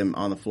just see them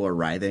on the floor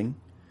writhing.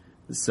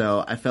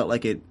 So I felt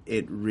like it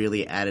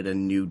really added a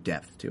new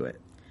depth to it.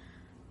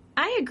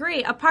 I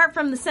agree. Apart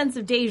from the sense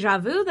of deja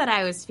vu that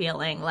I was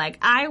feeling, like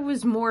I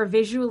was more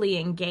visually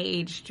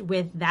engaged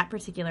with that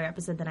particular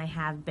episode than I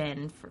have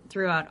been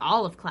throughout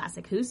all of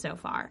Classic Who so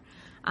far.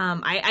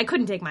 I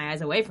couldn't take my eyes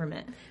away from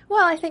it.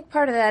 Well, I think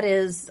part of that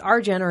is our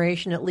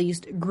generation, at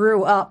least,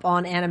 grew up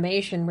on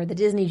animation, where the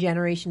Disney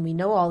generation, we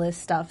know all this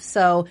stuff.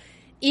 So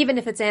even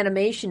if it's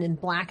animation in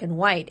black and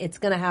white, it's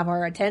going to have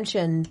our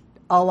attention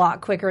a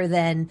lot quicker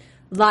than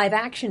live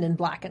action in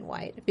black and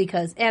white,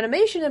 because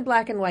animation in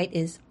black and white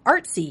is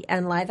artsy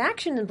and live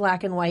action in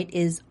black and white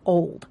is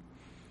old.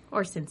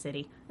 Or Sin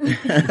City. Sin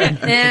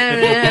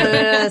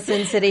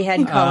City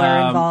had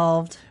color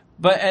involved.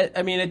 But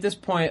at this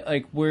point,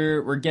 like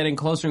we're getting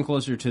closer and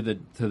closer to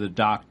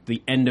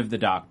the end of the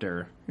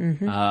Doctor.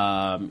 Mm-hmm.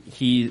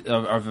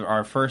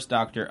 Our first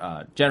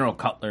Doctor, General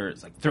Cutler,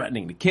 is like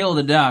threatening to kill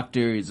the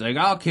Doctor. He's like,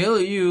 "I'll kill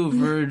you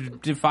for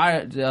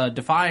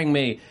defying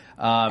me."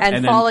 And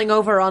then falling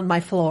over on my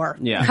floor.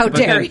 Yeah. How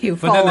dare you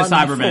fall on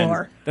my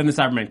floor? Then the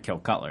Cybermen kill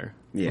Cutler.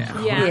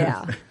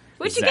 Yeah.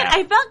 Which again,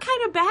 I felt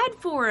kind of bad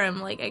for him.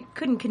 Like I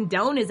couldn't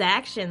condone his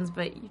actions,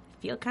 but you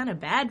feel kind of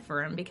bad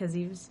for him because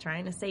he was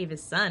trying to save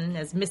his son,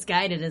 as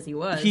misguided as he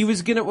was. He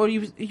was gonna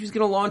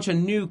launch a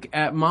nuke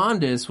at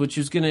Mondus, which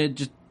was gonna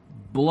just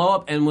blow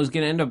up and was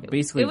gonna end up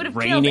basically It would have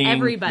killed raining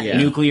everybody.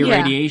 nuclear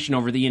Yeah. radiation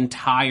over the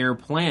entire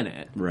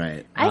planet.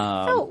 Right.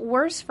 I felt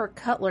worse for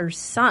Cutler's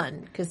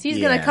son because he's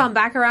Yeah. going to come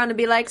back around and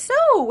be like, "So,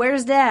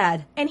 where's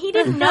Dad?" And he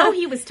didn't know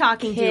he was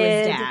talking to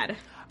his Kid. dad.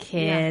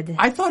 Kid.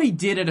 I thought he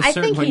did at a I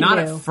certain think point, he not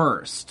knew. at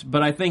first,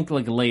 but I think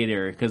like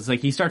later because like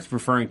he starts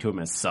referring to him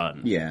as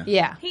son. Yeah.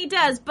 Yeah. He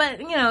does, but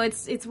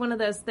it's one of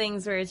those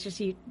things where it's just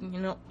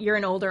you're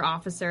an older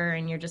officer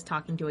and you're just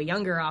talking to a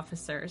younger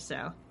officer,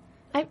 so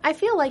I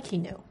feel like he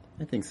knew.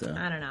 I think so.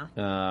 I don't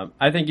know.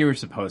 I think you were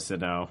supposed to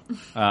know,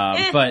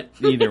 but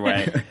either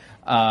way,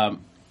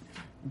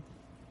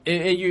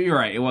 you're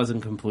right. It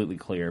wasn't completely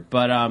clear,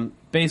 but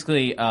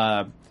basically,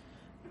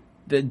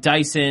 the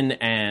Dyson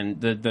and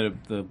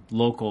the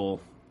local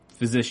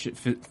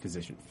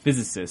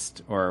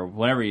physicist or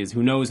whatever he is,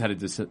 who knows how to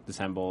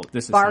disassemble.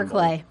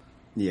 Barclay.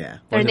 Yeah.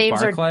 Their Was it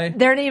names Barclay? are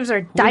Who is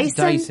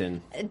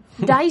Dyson. Dyson?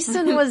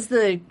 Dyson was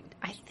the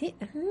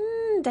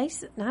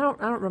Dyson. I don't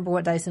remember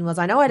what Dyson was.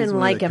 I know I He's didn't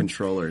one of like the him.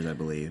 controllers, I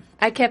believe.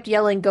 I kept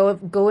yelling,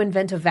 "Go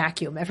invent a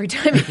vacuum!" every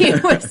time he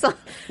was.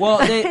 Well,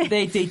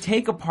 they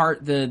take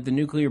apart the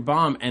nuclear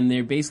bomb and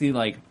they basically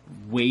like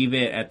wave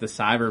it at the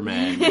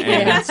Cybermen,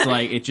 and it's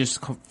like it just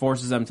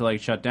forces them to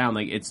like shut down.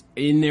 Like it's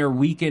in their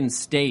weakened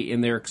state,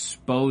 in their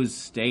exposed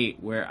state,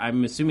 where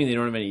I'm assuming they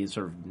don't have any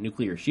sort of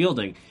nuclear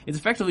shielding. It's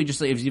effectively just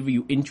like if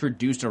you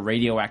introduced a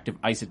radioactive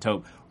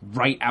isotope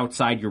right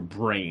outside your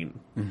brain.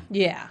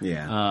 Yeah.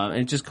 Yeah. And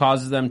it just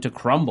causes them to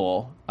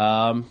crumble.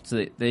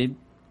 So they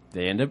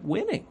end up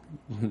winning.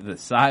 The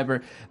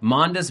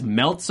Mondus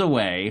melts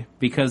away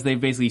because they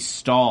basically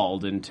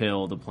stalled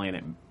until the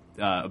planet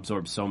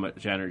absorbs so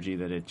much energy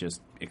that it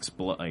just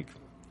explodes. Like,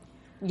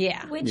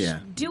 Yeah. Which,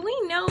 do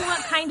we know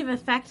what kind of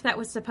effect that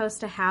was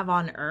supposed to have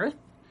on Earth?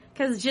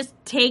 Because just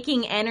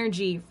taking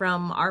energy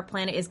from our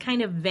planet is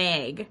kind of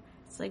vague.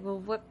 It's like, well,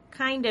 what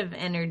kind of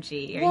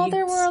energy? Are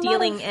There were a you lot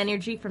stealing of-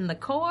 energy from the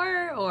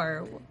core,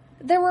 or...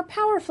 There were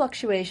power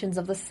fluctuations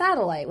of the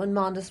satellite when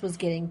Mondus was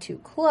getting too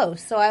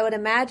close, so I would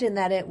imagine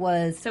that it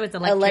was So it's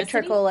electricity?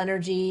 electrical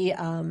energy,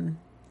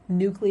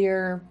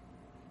 nuclear,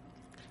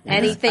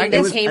 anything I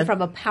that guess- came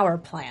from a power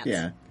plant.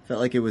 Yeah. Felt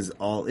like it was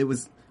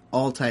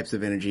all types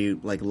of energy,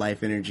 like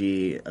life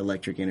energy,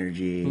 electric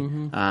energy,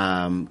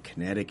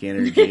 kinetic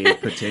energy,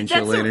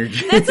 potential energy.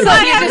 So you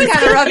just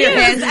kind of rub your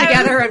hands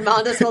together and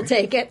Mondus will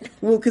take it.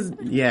 Well, because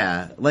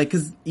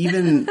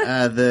even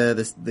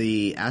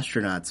the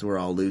astronauts were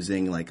all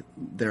losing like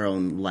their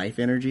own life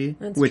energy,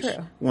 That's which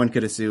true. one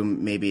could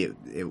assume maybe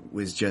it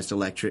was just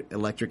electric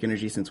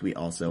energy since we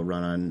also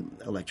run on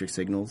electric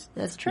signals,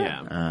 That's true.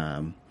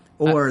 yeah.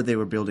 or they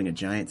were building a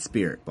giant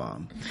spirit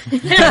bomb.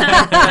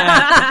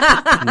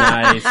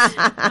 Nice.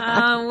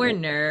 Oh, we're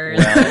nerds.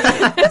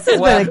 This has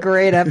been a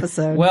great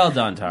episode. Well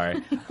done,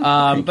 Tari.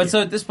 But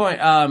so at this point,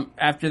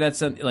 after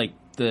that's like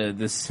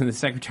the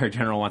Secretary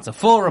General wants a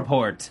full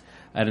report,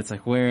 and it's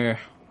like where.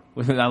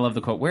 I love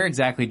the quote. Where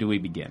exactly do we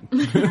begin?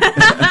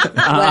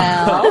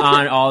 Well,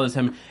 On all this,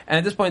 and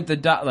at this point,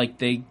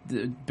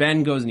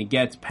 Ben goes and he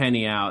gets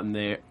Penny out, and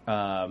they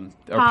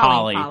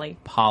Polly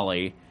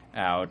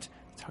out.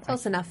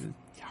 close enough.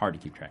 Hard to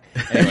keep track.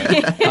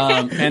 Anyway,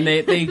 and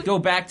they go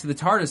back to the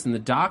TARDIS, and the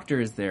Doctor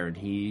is there, and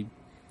he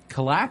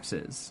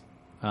collapses.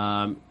 He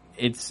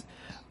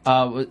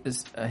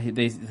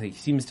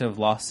seems to have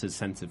lost his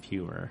sense of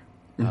humor.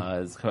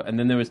 And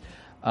then there was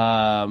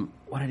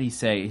what did he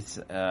say?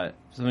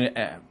 Something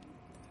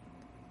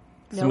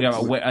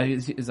about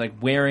is like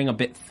wearing a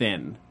bit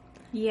thin.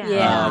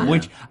 Yeah.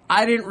 Which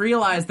I didn't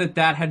realize that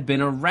had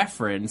been a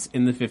reference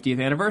in the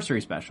 50th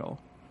anniversary special.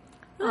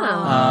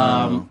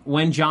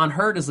 When John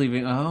Hurt is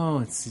leaving,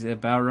 it's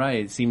about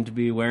right. It seemed to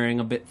be wearing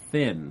a bit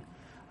thin.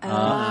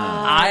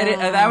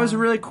 That was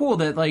really cool.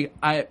 That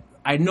I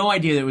had no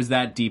idea that it was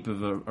that deep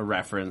of a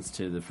reference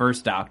to the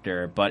first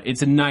Doctor, but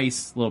it's a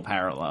nice little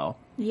parallel.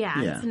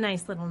 Yeah, Yeah. it's a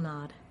nice little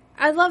nod.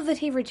 I love that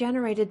he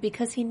regenerated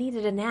because he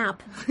needed a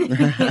nap.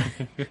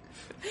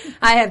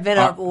 I have been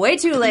up way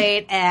too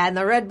late, and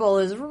the Red Bull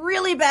is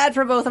really bad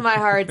for both of my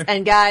hearts.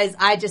 And guys,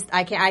 I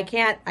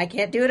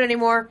can't do it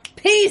anymore.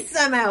 Peace,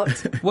 I'm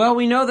out. Well,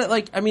 we know that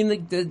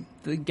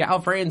the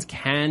Gallifreyans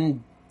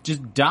can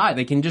just die.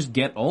 They can just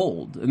get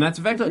old, and that's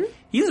effectively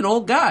he's an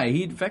old guy.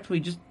 He effectively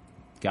just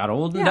got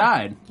old and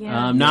died.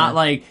 Yeah. Not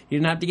like he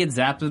didn't have to get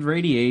zapped with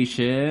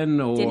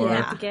radiation or Didn't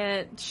have to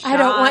get shot. I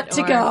don't want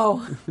to go.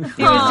 He was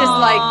just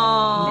like,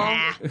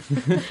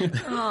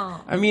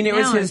 nah. I mean, it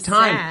was Now his I'm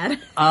time.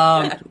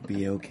 sad.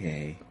 Be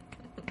okay.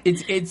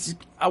 It's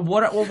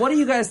what do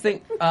you guys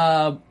think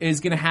is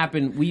going to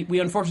happen? We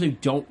unfortunately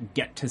don't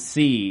get to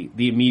see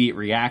the immediate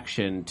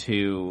reaction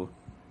to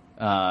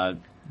the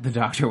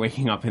Doctor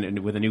waking up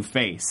with a new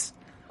face.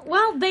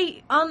 Well,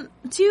 they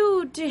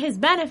to his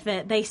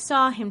benefit, they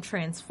saw him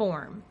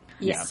transform.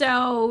 Yeah.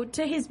 So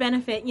to his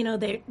benefit,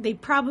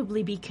 they'd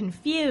probably be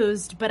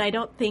confused, but I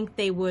don't think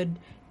they would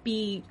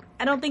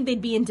I don't think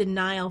they'd be in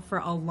denial for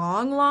a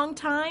long, long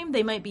time.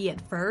 They might be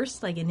at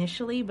first, like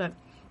initially, but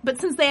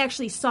since they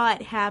actually saw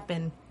it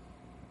happen,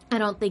 I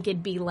don't think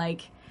it'd be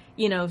like,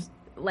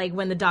 like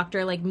when the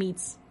doctor like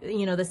meets,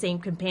 the same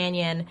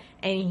companion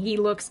and he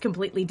looks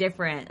completely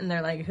different and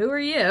they're like, who are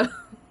you?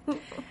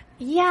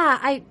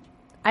 Yeah,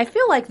 I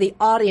feel like the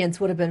audience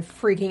would have been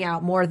freaking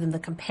out more than the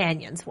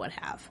companions would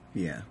have.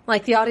 Yeah.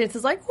 Like, the audience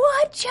is like,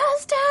 what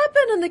just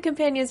happened? And the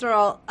companions are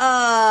all,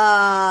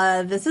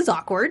 this is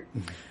awkward.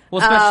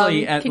 Well,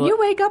 especially can you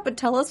wake up and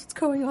tell us what's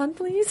going on,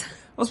 please?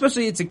 Well,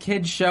 especially it's a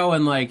kid's show,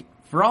 and, like,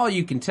 for all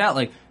you can tell,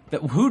 like,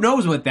 who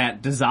knows what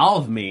that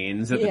dissolve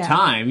means at the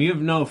time? You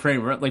have no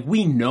frame. Like,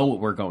 we know what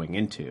we're going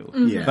into.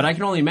 Yeah. But I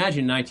can only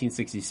imagine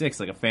 1966,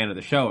 like, a fan of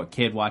the show, a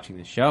kid watching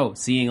the show,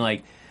 seeing,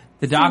 like,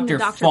 the doctor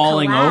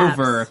falling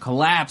over,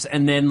 collapse,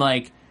 and then,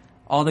 like,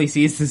 all they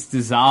see is this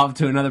dissolve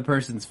to another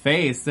person's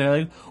face. They're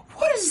like,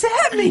 what does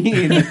that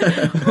mean?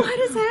 What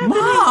is happening?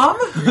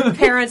 Mom!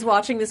 Parents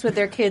watching this with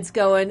their kids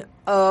going,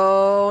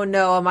 oh,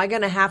 no, am I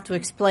going to have to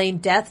explain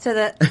death to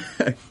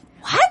the...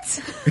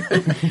 What?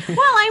 Well,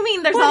 I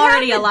mean, there's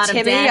already a lot of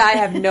Timmy, death. I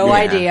have no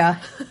idea.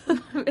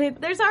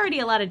 There's already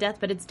a lot of death,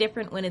 but it's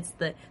different when it's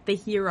the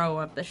hero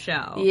of the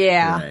show.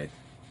 Yeah. Right.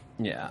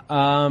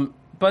 Yeah.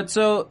 But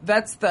so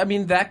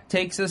that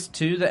takes us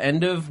to the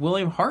end of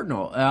William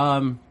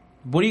Hartnell.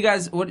 Do you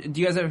guys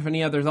have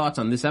any other thoughts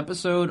on this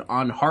episode,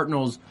 on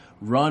Hartnell's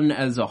run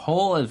as a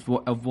whole, of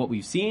what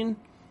we've seen?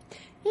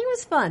 It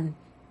was fun.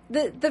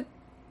 The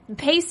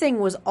pacing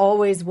was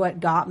always what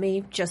got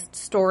me, just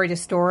story to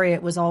story.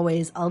 It was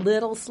always a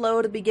little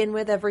slow to begin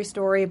with every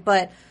story,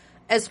 but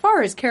as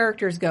far as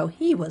characters go,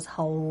 he was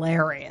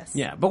hilarious.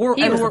 Yeah, but we're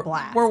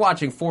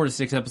watching 4 to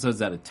 6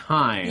 episodes at a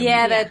time.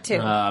 Yeah, that too.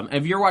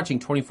 If you're watching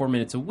 24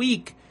 minutes a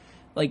week,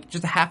 like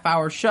just a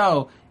half-hour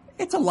show,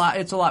 it's a lot.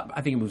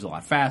 I think it moves a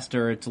lot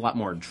faster. It's a lot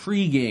more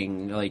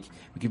intriguing. Like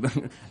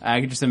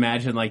I could just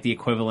imagine like the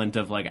equivalent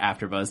of like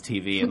AfterBuzz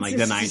TV in like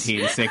the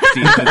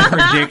 1960s with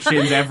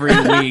predictions every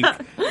week.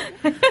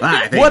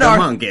 I think the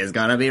monk is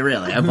gonna be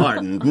really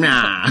important.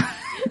 Nah.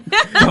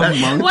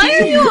 Monkey? Why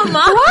are you a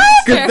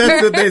mobster? Because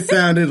that's what they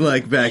sounded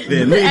like back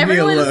then. Leave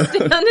Everyone me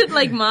alone. sounded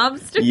like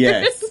mobsters.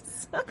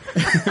 Yes.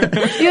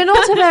 You're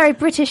not a very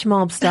British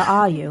mobster,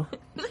 are you?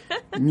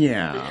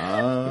 Yeah.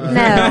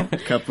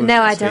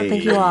 No, I don't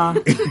think you are.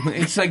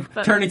 It's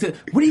like turning to,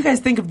 what do you guys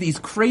think of these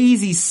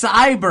crazy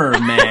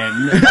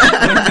Cybermen?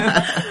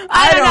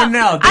 I don't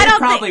know. They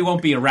probably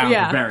won't be around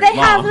for very long. They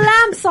have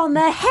lamps on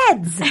their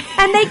heads,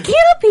 and they kill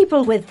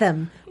people with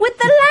them. With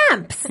the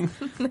lamps.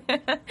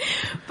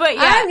 But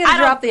yeah, I'm going to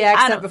drop the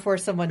accent before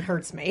someone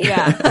hurts me.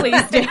 Yeah,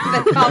 please do.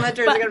 The commenters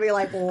are going to be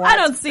like, what? I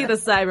don't see the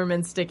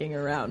Cybermen sticking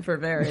around for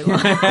very long.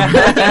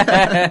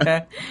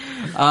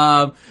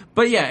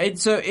 But yeah,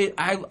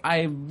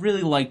 I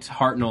really liked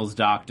Hartnell's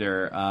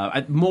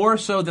Doctor, more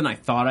so than I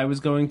thought I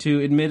was going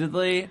to,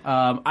 admittedly.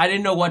 I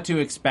didn't know what to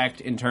expect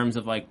in terms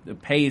of like the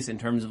pace, in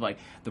terms of like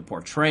the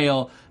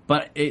portrayal,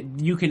 but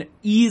you can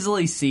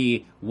easily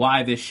see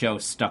why this show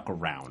stuck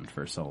around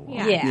for so long.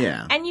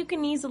 Yeah. And you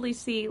can easily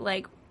see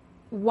like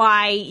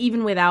why,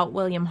 even without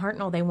William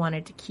Hartnell, they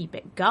wanted to keep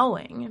it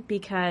going,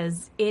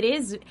 because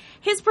his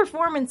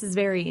performance is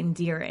very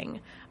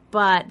endearing.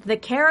 But the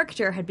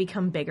character had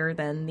become bigger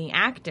than the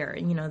actor,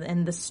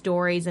 and the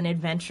stories and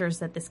adventures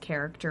that this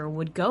character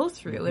would go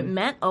through. Mm-hmm. It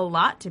meant a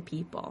lot to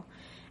people.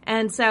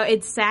 And so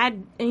it's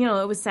sad,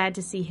 it was sad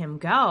to see him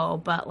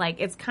go, but like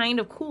it's kind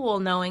of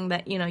cool knowing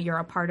that, you're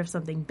a part of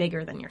something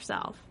bigger than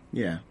yourself.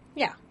 Yeah.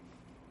 Yeah.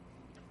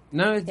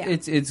 No,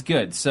 it's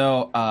good.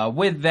 So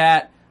with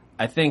that,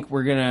 I think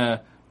we're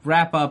gonna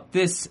wrap up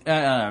this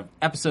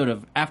episode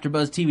of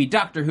AfterBuzz TV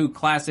Doctor Who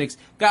Classics.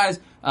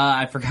 Guys,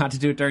 I forgot to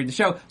do it during the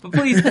show, but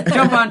please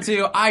jump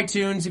onto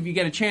iTunes if you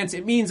get a chance.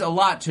 It means a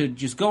lot to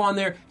just go on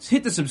there,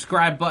 hit the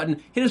subscribe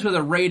button, hit us with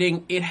a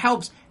rating. It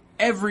helps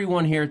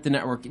everyone here at the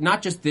network,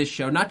 not just this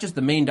show, not just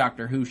the main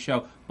Doctor Who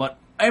show, but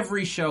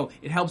every show.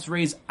 It helps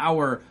raise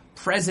our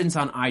presence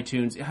on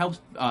iTunes. It helps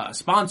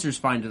sponsors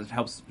find us. It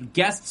helps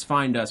guests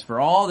find us for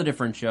all the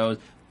different shows.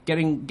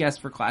 Getting guests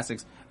for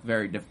classics,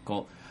 very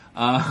difficult.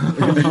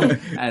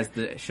 As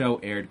the show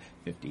aired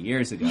 50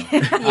 years ago.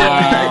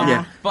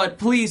 But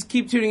please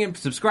keep tuning in,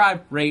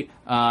 subscribe, rate.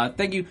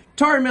 Thank you.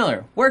 Tari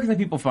Miller, where can the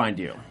people find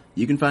you?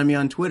 You can find me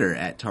on Twitter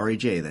at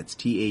TariJ. That's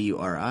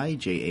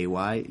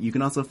TaurijAY. You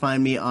can also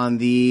find me on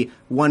the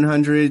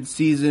 100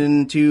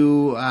 Season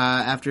 2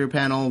 after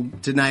panel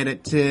tonight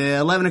at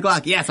 11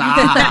 o'clock. Yes!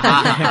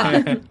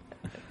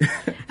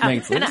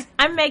 Thanks, Liz. And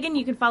I'm Megan.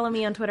 You can follow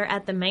me on Twitter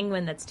at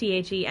TheMenguin. That's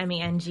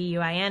TheMenguin.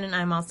 And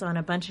I'm also on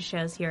a bunch of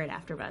shows here at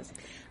AfterBuzz.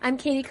 I'm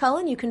Katie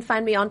Cullen. You can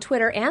find me on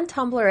Twitter and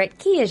Tumblr at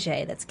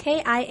Kiaxet. That's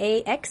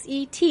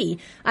Kiaxet.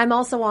 I'm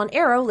also on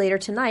Arrow later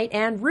tonight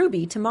and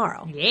Ruby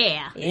tomorrow.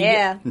 Yeah.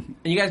 And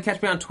you guys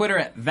catch me on Twitter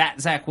at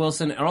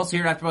 @ZachWilson. And also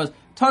here at AfterBuzz,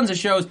 tons of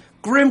shows.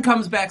 Grimm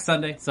comes back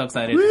Sunday. So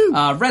excited.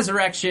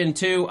 Resurrection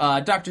 2,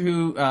 Doctor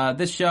Who,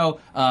 this show,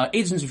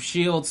 Agents of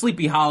S.H.I.E.L.D.,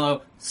 Sleepy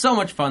Hollow. So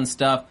much fun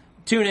stuff.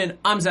 Tune in.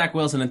 I'm Zach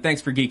Wilson, and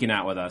thanks for geeking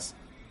out with us.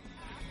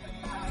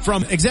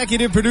 From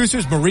executive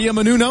producers Maria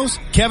Menounos,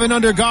 Kevin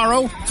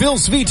Undergaro, Phil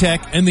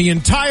Svitek, and the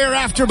entire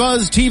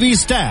AfterBuzz TV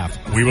staff,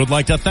 we would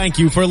like to thank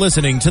you for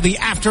listening to the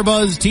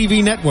AfterBuzz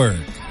TV network.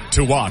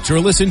 To watch or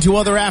listen to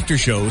other after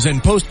shows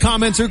and post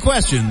comments or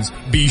questions,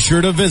 be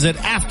sure to visit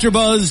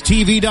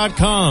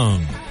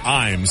AfterBuzzTV.com.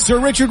 I'm Sir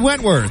Richard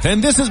Wentworth,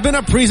 and this has been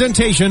a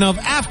presentation of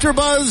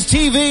AfterBuzz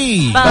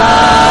TV.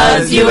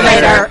 Buzz you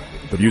later.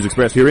 The views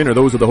expressed herein are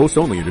those of the hosts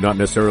only and do not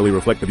necessarily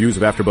reflect the views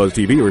of AfterBuzz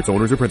TV or its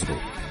owners or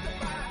principals.